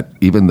 That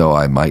even though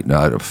I might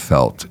not have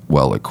felt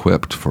well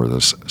equipped for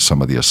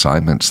some of the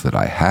assignments that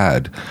I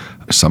had,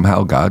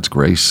 somehow God's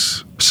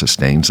grace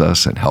sustains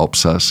us and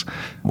helps us.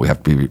 We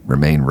have to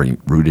remain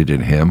rooted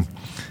in Him.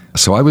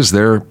 So I was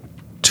there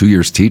 2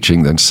 years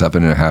teaching, then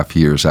 7.5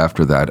 years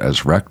after that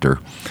as rector,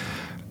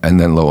 and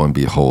then lo and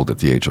behold, at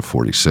the age of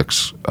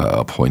 46,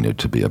 appointed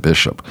to be a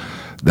bishop.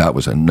 That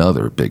was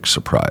another big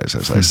surprise,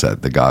 as I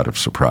said, the God of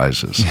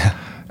surprises. Yeah.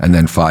 And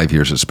then 5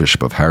 years as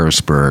Bishop of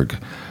Harrisburg,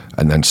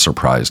 and then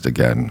surprised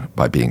again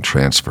by being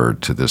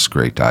transferred to this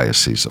great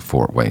diocese of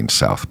Fort Wayne,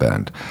 South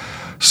Bend.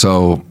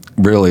 So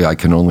really, I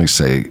can only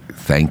say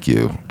thank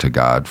you to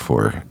God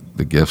for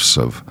the gifts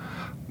of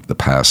the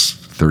past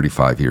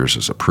 35 years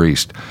as a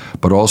priest,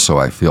 but also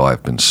I feel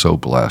I've been so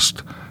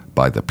blessed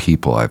by the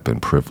people I've been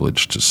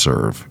privileged to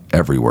serve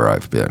everywhere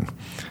I've been,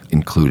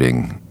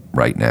 including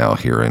right now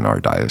here in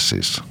our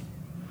diocese. All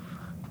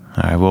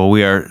right. Well,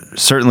 we are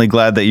certainly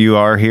glad that you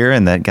are here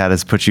and that God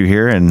has put you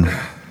here. And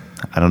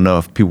I don't know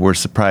if people were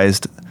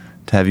surprised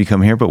to have you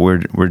come here, but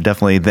we're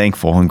definitely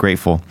thankful and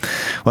grateful.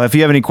 Well, if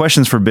you have any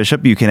questions for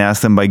Bishop, you can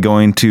ask them by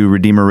going to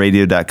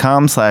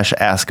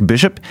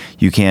redeemerradio.com/askbishop.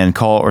 You can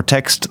call or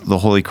text the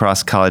Holy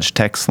Cross College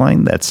text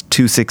line. That's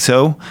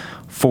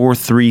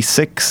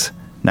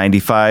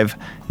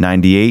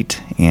 260-436-9598.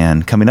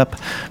 And coming up,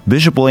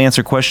 Bishop will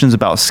answer questions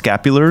about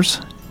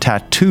scapulars,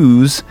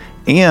 tattoos,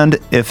 and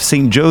if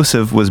St.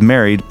 Joseph was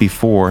married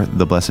before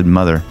the Blessed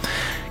Mother.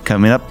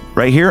 Coming up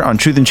right here on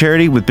Truth and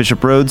Charity with Bishop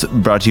Rhoades,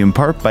 brought to you in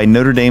part by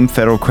Notre Dame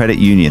Federal Credit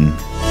Union.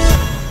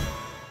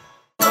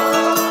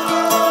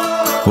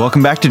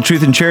 Welcome back to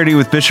Truth and Charity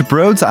with Bishop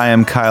Rhoades. I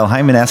am Kyle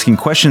Hyman, asking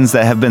questions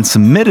that have been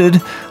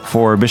submitted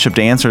for Bishop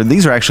to answer.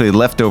 These are actually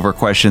leftover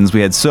questions.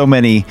 We had so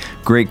many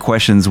great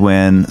questions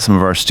when some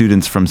of our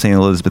students from St.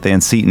 Elizabeth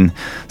Ann Seton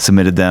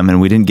submitted them, and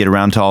we didn't get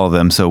around to all of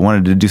them, so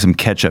wanted to do some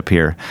catch up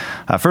here.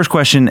 First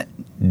question,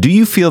 do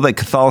you feel that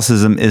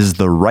Catholicism is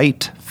the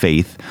right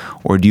faith,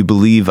 or do you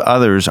believe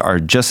others are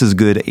just as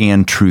good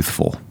and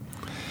truthful?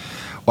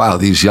 Wow,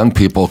 these young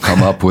people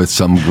come up with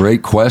some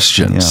great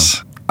questions.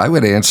 Yeah. I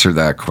would answer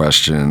that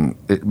question.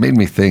 It made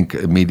me think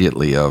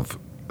immediately of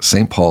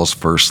St. Paul's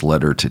first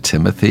letter to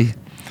Timothy,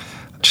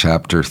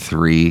 chapter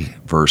 3,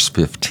 verse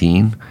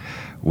 15,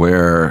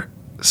 where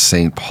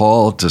St.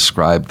 Paul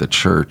described the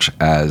church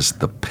as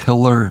the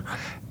pillar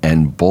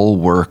and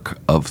bulwark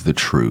of the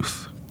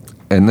truth.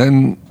 And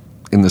then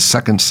in the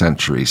 2nd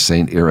century,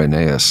 St.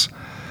 Irenaeus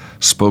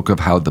spoke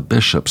of how the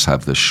bishops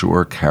have the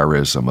sure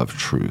charism of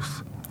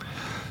truth.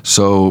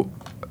 So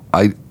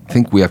I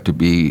think we have to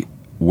be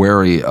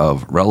wary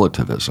of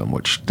relativism,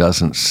 which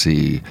doesn't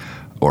see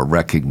or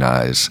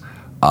recognize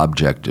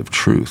objective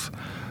truth.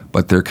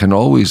 But there can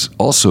always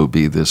also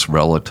be this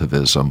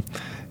relativism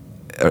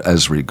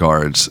as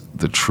regards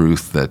the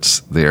truth that's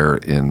there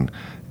in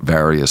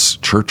various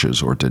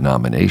churches or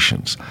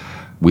denominations.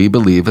 We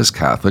believe as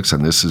Catholics,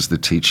 and this is the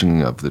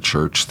teaching of the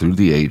Church through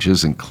the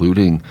ages,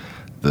 including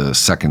the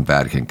Second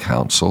Vatican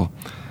Council,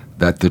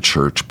 that the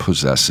Church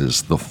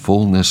possesses the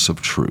fullness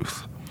of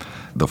truth.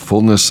 The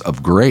fullness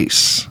of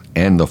grace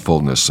and the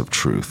fullness of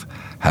truth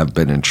have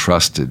been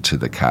entrusted to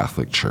the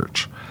Catholic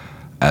Church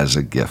as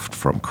a gift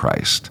from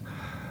Christ.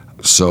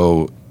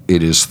 So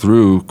it is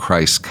through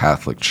Christ's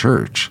Catholic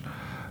Church,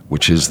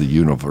 which is the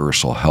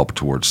universal help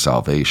towards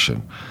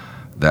salvation,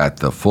 that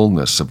the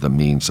fullness of the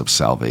means of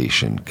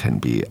salvation can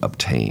be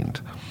obtained.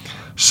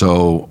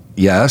 So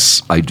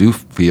yes, I do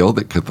feel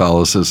that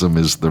Catholicism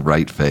is the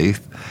right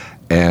faith,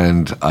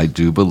 and I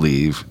do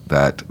believe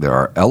that there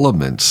are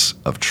elements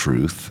of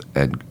truth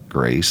and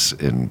grace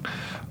in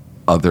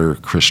other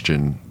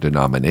Christian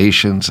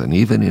denominations, and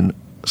even in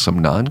some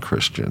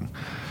non-Christian.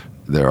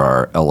 There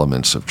are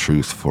elements of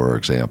truth, for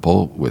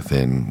example,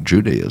 within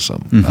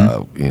Judaism.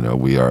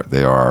 Mm-hmm.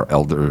 They are our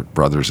elder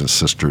brothers and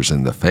sisters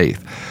in the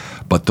faith.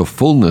 But the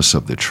fullness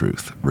of the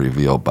truth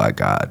revealed by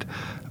God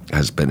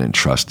has been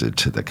entrusted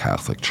to the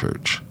Catholic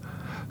Church.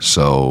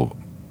 So,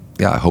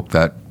 yeah, I hope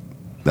that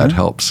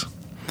helps.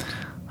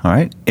 All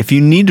right. If you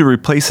need to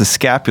replace a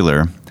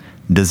scapular,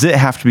 does it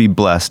have to be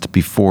blessed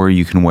before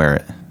you can wear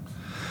it?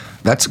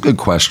 That's a good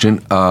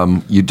question.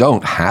 You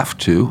don't have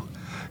to.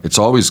 It's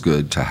always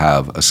good to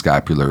have a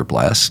scapular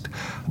blessed,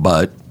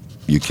 but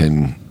you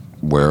can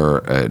wear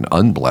an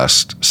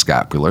unblessed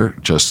scapular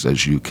just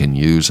as you can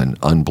use an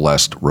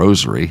unblessed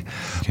rosary.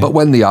 Okay. But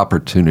when the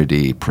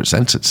opportunity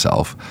presents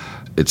itself,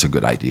 it's a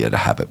good idea to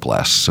have it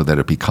blessed so that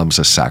it becomes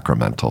a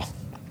sacramental.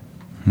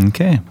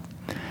 Okay.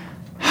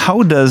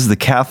 How does the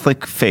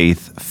Catholic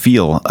faith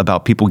feel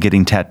about people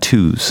getting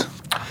tattoos?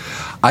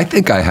 I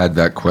think I had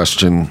that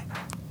question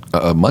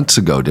months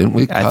ago, didn't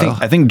we, Kyle?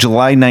 I think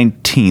July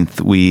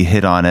 19th we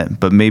hit on it,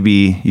 but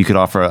maybe you could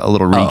offer a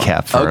little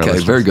recap for our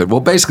listeners. Very good.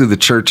 Well, basically the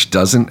Church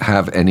doesn't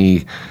have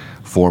any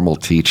formal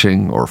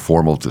teaching or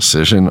formal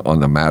decision on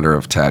the matter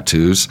of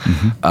tattoos.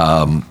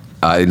 Mm-hmm.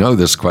 I know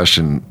this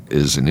question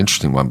is an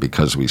interesting one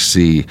because we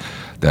see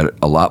that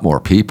a lot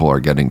more people are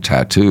getting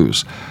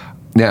tattoos.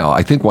 Now,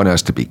 I think one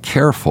has to be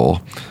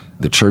careful.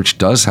 The Church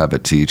does have a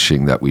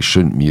teaching that we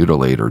shouldn't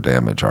mutilate or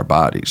damage our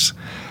bodies.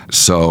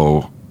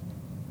 So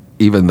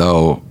even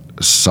though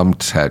some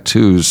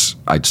tattoos,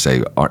 I'd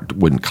say,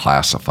 wouldn't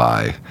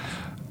classify,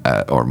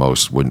 or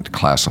most wouldn't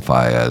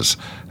classify as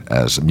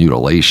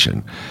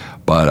mutilation,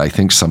 but I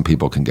think some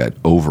people can get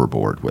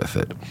overboard with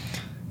it.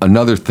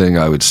 Another thing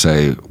I would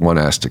say one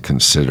has to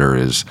consider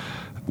is,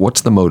 what's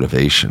the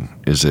motivation?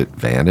 Is it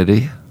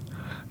vanity?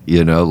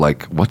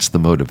 What's the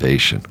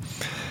motivation?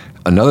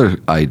 Another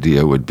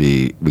idea would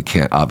be, we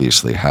can't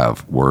obviously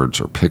have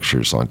words or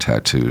pictures on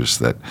tattoos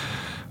that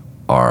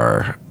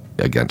are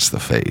against the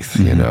faith,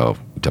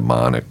 mm-hmm.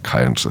 Demonic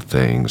kinds of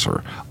things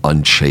or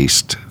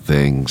unchaste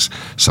things.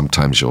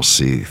 Sometimes you'll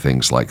see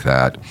things like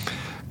that.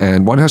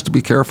 And one has to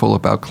be careful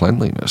about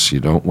cleanliness. You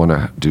don't want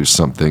to do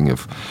something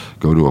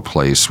go to a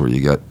place where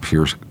you get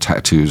pierced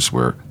tattoos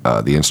where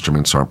the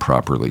instruments aren't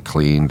properly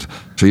cleaned.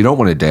 So you don't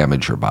want to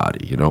damage your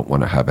body. You don't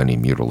want to have any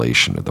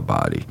mutilation of the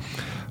body.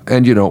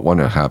 And you don't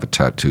want to have a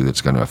tattoo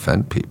that's going to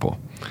offend people.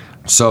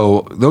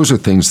 So those are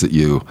things that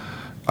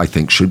I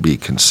think, should be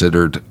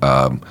considered.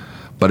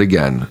 But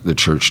again, the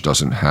church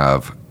doesn't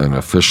have an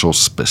official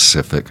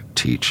specific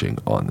teaching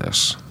on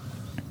this.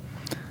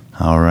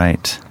 All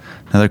right.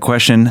 Another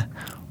question.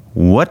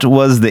 What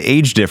was the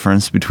age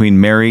difference between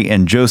Mary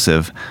and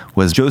Joseph?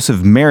 Was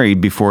Joseph married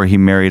before he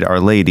married Our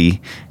Lady?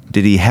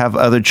 Did he have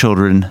other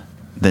children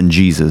than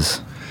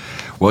Jesus?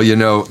 Well,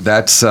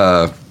 that's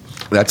a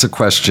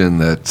question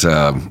that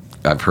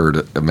I've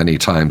heard many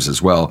times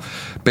as well.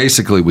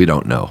 Basically, we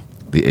don't know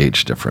the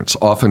age difference.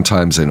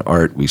 Oftentimes in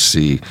art, we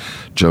see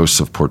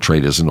Joseph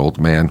portrayed as an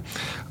old man.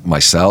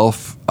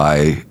 Myself,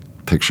 I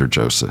picture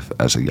Joseph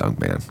as a young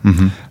man.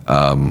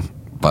 Mm-hmm.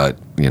 But,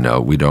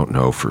 we don't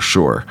know for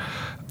sure.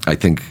 I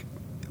think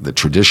the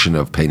tradition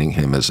of painting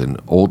him as an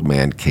old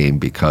man came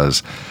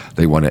because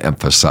they want to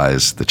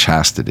emphasize the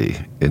chastity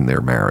in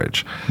their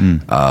marriage,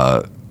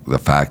 the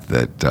fact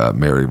that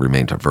Mary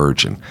remained a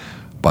virgin.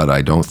 But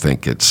I don't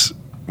think it's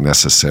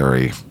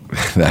necessary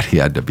that he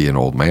had to be an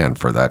old man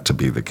for that to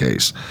be the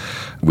case.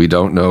 We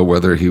don't know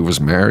whether he was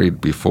married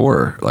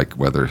before, like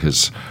whether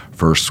his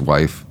first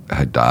wife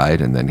had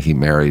died and then he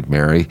married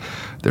Mary.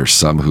 There's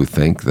some who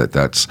think that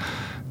that's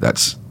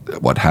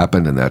what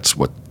happened, and that's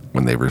what,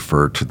 when they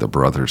refer to the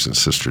brothers and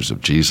sisters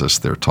of Jesus,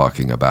 they're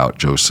talking about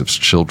Joseph's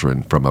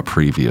children from a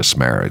previous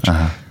marriage.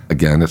 Uh-huh.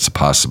 Again, it's a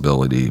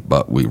possibility,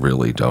 but we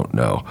really don't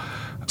know.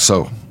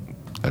 So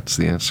that's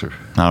the answer.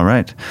 All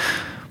right.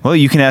 Well,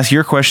 you can ask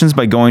your questions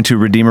by going to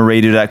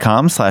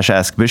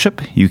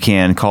redeemerradio.com/askbishop. You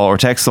can call or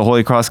text the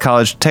Holy Cross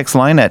College text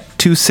line at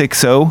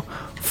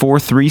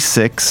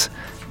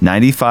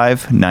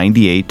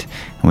 260-436-9598.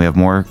 And we have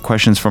more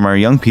questions from our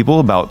young people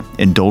about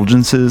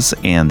indulgences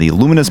and the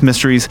luminous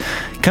mysteries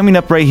coming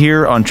up right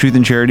here on Truth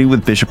and Charity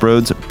with Bishop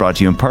Rhoades, brought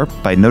to you in part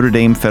by Notre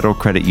Dame Federal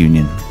Credit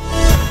Union.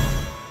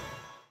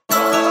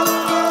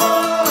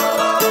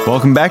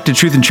 Welcome back to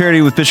Truth and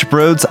Charity with Bishop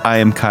Rhoades. I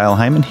am Kyle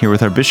Hyman, here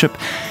with our bishop,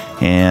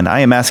 and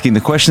I am asking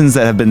the questions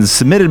that have been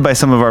submitted by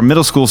some of our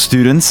middle school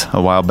students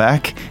a while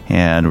back,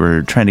 and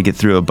we're trying to get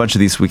through a bunch of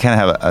these. We kind of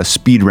have a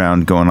speed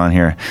round going on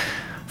here.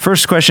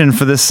 First question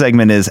for this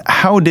segment is,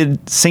 how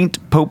did St.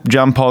 Pope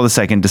John Paul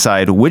II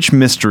decide which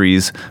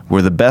mysteries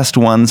were the best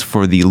ones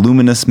for the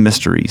luminous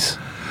mysteries?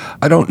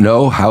 I don't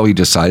know how he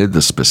decided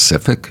the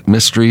specific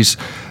mysteries.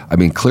 I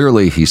mean,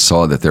 clearly he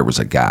saw that there was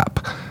a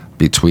gap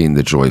between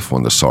the joyful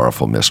and the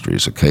sorrowful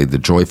mysteries. Okay, the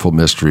joyful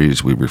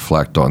mysteries, we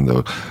reflect on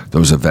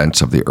those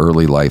events of the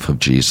early life of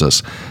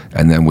Jesus,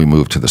 and then we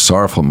move to the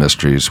sorrowful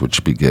mysteries,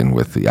 which begin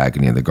with the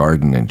agony in the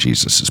garden and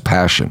Jesus'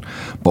 passion.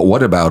 But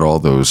what about all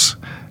the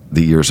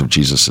years of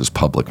Jesus'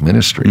 public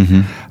ministry?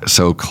 Mm-hmm.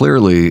 So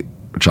clearly,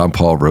 John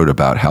Paul wrote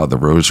about how the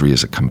rosary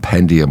is a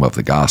compendium of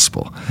the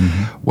gospel.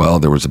 Mm-hmm. Well,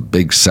 there was a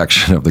big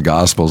section of the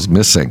gospels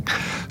missing.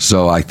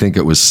 So I think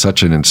it was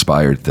such an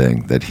inspired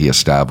thing that he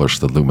established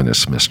the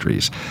luminous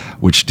mysteries,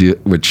 which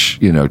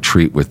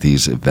treat with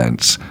these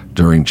events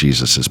during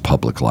Jesus'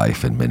 public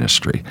life and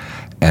ministry.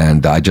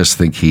 And I just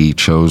think he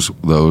chose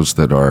those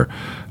that are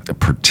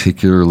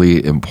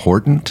particularly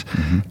important,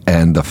 mm-hmm.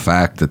 and the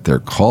fact that they're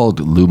called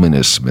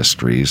luminous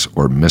mysteries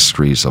or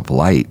mysteries of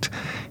light,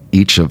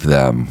 each of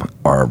them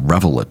are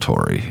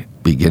revelatory,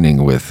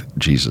 beginning with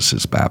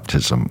Jesus'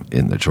 baptism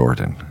in the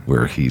Jordan,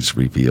 where he's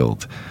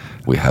revealed.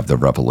 We have the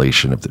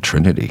revelation of the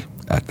Trinity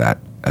at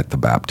the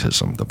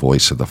baptism, the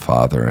voice of the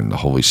Father and the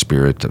Holy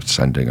Spirit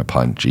descending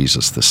upon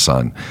Jesus the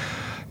Son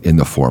in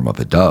the form of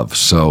a dove.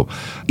 So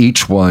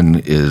each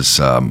one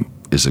is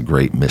a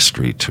great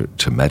mystery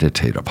to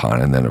meditate upon.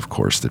 And then, of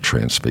course, the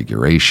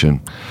Transfiguration,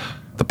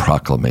 the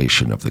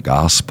proclamation of the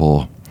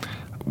gospel.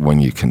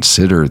 When you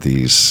consider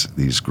these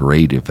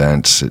great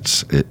events,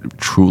 it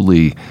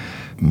truly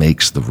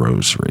makes the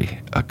rosary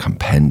a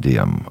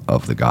compendium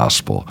of the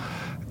gospel.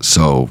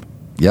 So,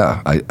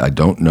 yeah, I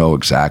don't know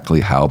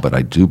exactly how, but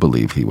I do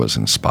believe he was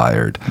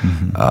inspired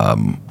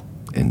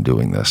in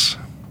doing this.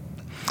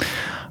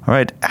 All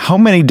right. How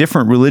many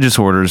different religious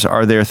orders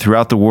are there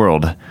throughout the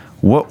world?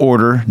 What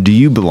order do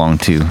you belong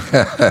to?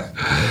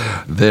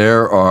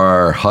 There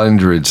are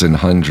hundreds and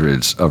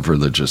hundreds of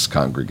religious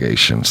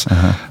congregations.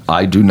 Uh-huh.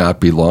 I do not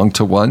belong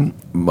to one.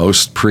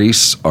 Most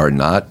priests are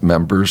not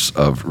members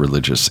of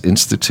religious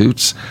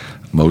institutes.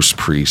 Most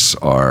priests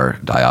are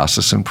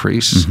diocesan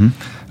priests, mm-hmm.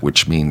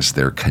 which means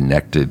they're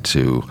connected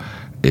to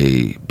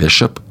a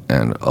bishop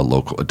and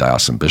a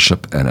diocesan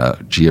bishop and a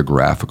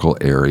geographical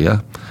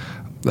area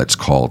that's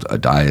called a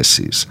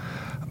diocese.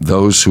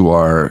 Those who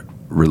are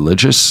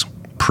religious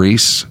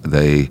priests,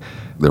 they're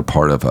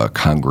part of a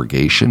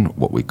congregation,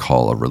 what we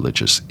call a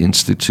religious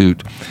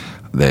institute.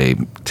 They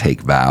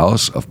take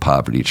vows of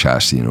poverty,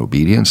 chastity, and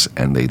obedience,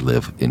 and they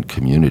live in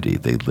community.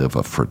 They live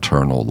a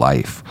fraternal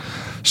life.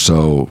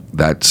 So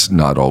that's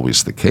not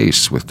always the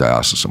case with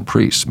diocesan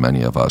priests.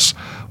 Many of us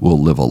will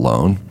live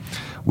alone,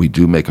 We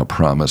do make a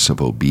promise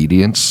of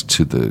obedience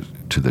to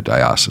the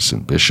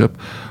diocesan bishop.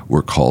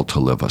 We're called to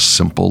live a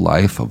simple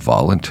life of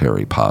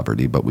voluntary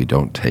poverty, but we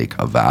don't take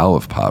a vow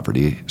of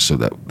poverty so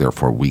that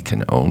therefore we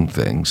can own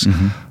things,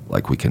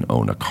 like we can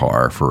own a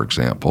car, for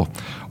example,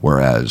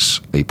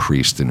 whereas a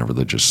priest in a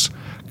religious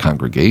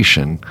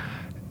congregation,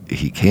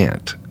 he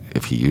can't.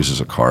 If he uses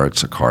a car,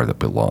 it's a car that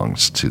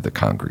belongs to the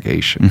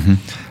congregation.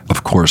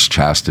 Of course,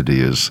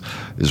 chastity is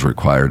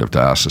required of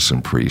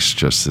diocesan priests,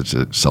 just as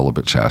it's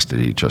celibate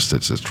chastity, just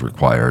as it's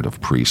required of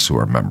priests who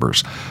are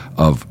members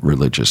of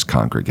religious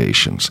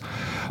congregations.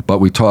 But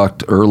we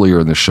talked earlier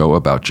in the show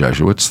about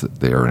Jesuits,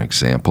 that they are an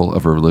example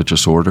of a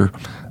religious order.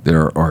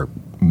 There are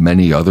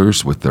many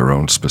others with their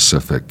own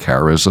specific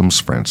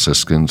charisms,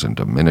 Franciscans and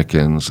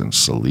Dominicans and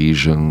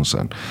Salesians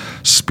and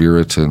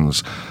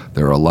Spiritans.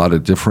 There are a lot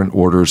of different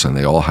orders, and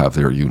they all have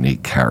their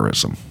unique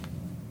charism.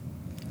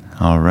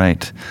 All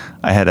right.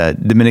 I had a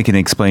Dominican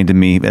explain to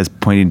me, as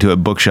pointing to a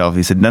bookshelf,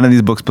 he said, none of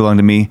these books belong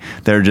to me.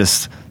 They're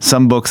just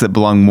some books that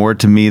belong more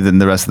to me than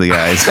the rest of the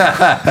guys.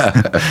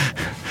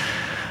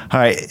 All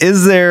right.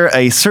 Is there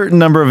a certain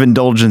number of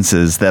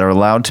indulgences that are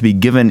allowed to be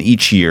given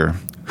each year?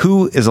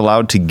 Who is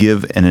allowed to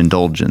give an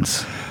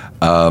indulgence?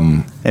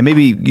 And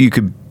maybe you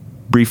could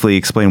briefly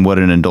explain what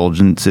an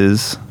indulgence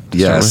is.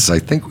 Yes, I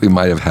think we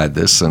might have had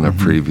this in a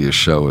previous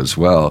show as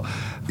well.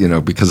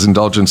 Because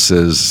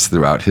indulgences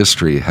throughout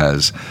history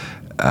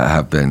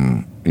have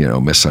been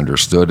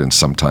misunderstood and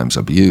sometimes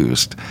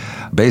abused.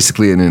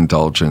 Basically, an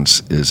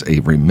indulgence is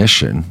a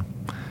remission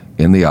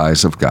in the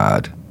eyes of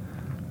God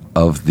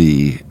of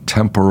the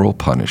temporal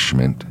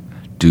punishment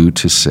due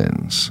to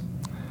sins.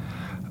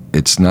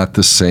 It's not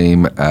the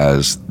same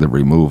as the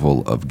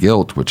removal of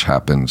guilt, which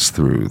happens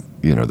through,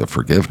 the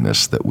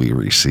forgiveness that we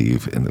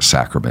receive in the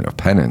sacrament of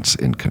penance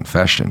in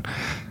confession.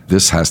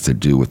 This has to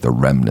do with the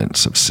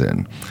remnants of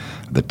sin,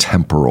 the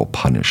temporal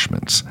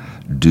punishments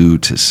due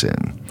to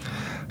sin.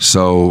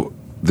 So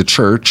the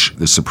Church,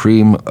 the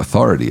supreme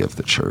authority of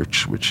the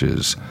Church, which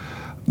is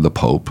the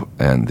Pope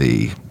and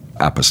the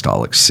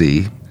Apostolic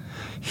See,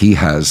 he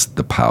has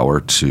the power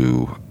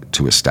to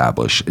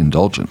establish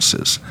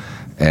indulgences.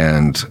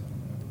 And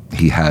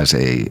he has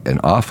an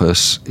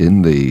office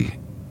in the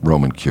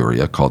Roman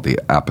Curia called the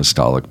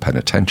Apostolic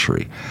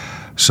Penitentiary.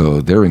 So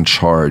they're in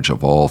charge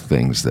of all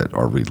things that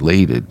are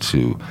related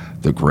to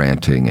the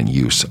granting and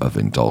use of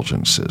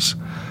indulgences.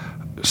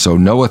 So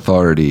no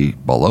authority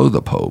below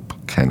the Pope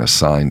can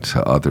assign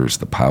to others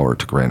the power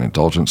to grant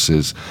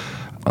indulgences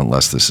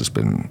unless this has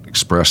been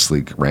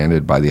expressly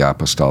granted by the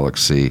Apostolic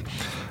See.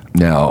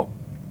 Now,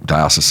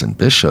 diocesan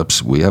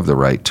bishops, we have the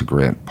right to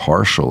grant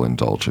partial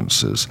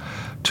indulgences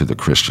to the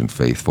Christian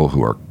faithful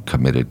who are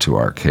committed to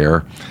our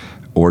care,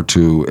 or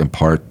to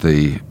impart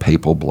the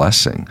papal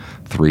blessing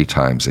 3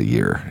 times a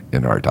year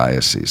in our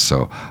diocese.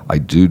 So I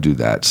do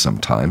that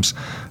sometimes,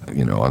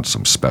 on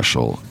some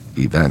special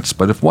events.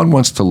 But if one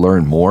wants to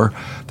learn more,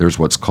 there's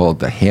what's called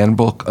the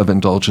Handbook of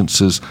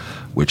Indulgences,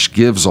 which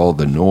gives all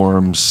the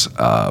norms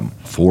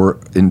for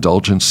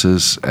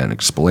indulgences and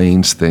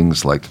explains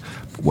things like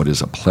what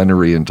is a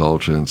plenary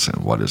indulgence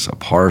and what is a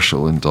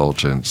partial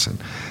indulgence, and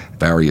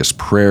various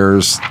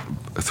prayers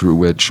through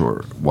which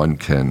one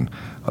can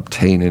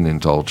obtain an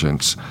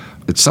indulgence.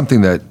 It's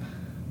something that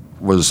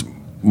was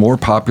more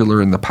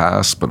popular in the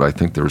past, but I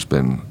think there's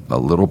been a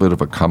little bit of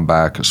a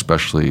comeback,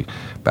 especially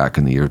back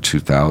in the year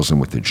 2000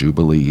 with the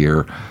Jubilee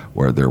year,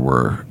 where there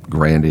were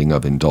granting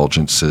of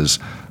indulgences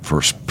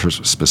for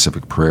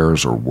specific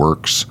prayers or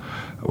works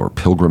or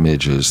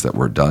pilgrimages that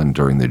were done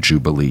during the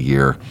Jubilee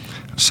year.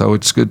 So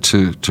it's good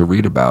to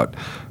read about.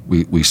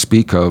 We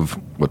speak of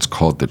what's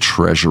called the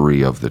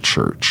treasury of the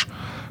Church.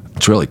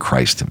 It's really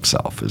Christ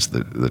himself is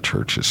the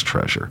Church's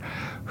treasure,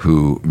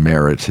 who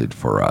merited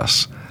for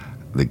us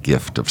the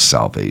gift of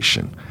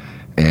salvation.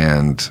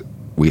 And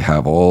we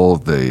have all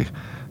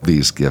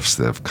these gifts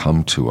that have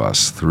come to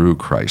us through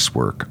Christ's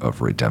work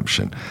of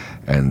redemption,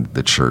 and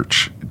the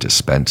Church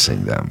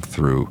dispensing them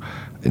through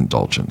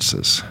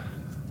indulgences.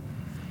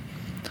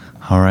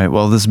 All right.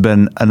 Well, this has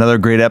been another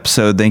great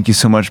episode. Thank you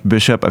so much,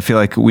 Bishop. I feel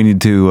like we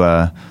need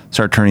to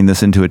start turning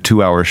this into a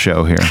 2-hour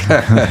show here.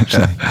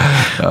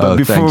 But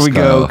before we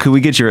go, could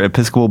we get your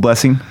Episcopal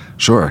blessing?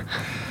 Sure.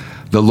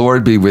 The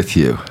Lord be with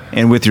you.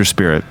 And with your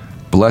spirit.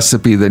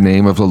 Blessed be the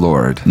name of the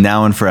Lord.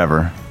 Now and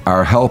forever.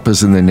 Our help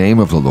is in the name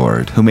of the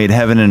Lord, who made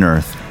heaven and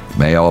earth.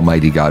 May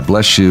Almighty God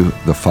bless you,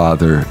 the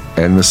Father,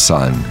 and the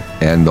Son,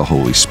 and the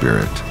Holy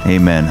Spirit.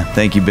 Amen.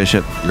 Thank you,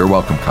 Bishop. You're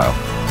welcome, Kyle.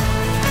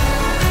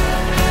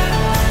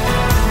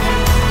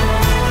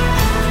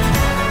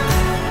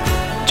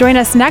 Join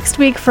us next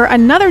week for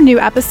another new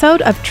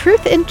episode of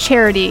Truth in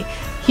Charity.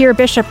 Hear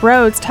Bishop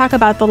Rhodes talk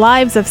about the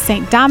lives of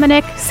St.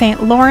 Dominic,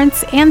 St.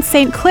 Lawrence, and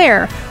St.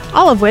 Clare,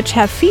 all of which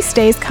have feast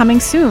days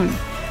coming soon.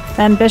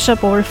 Then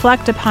Bishop will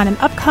reflect upon an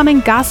upcoming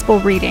gospel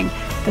reading,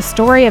 the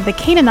story of the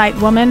Canaanite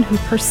woman who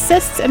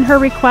persists in her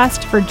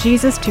request for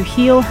Jesus to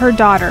heal her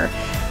daughter.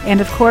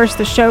 And of course,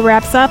 the show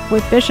wraps up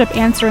with Bishop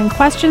answering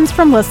questions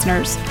from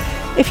listeners.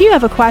 If you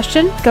have a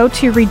question, go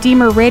to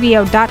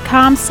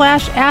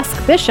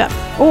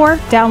redeemerradio.com/askbishop or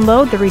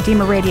download the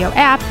Redeemer Radio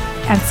app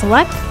and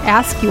select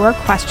Ask Your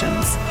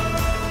Questions.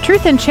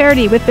 Truth and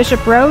Charity with Bishop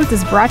Rhoades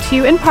is brought to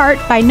you in part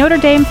by Notre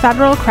Dame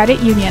Federal Credit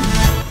Union.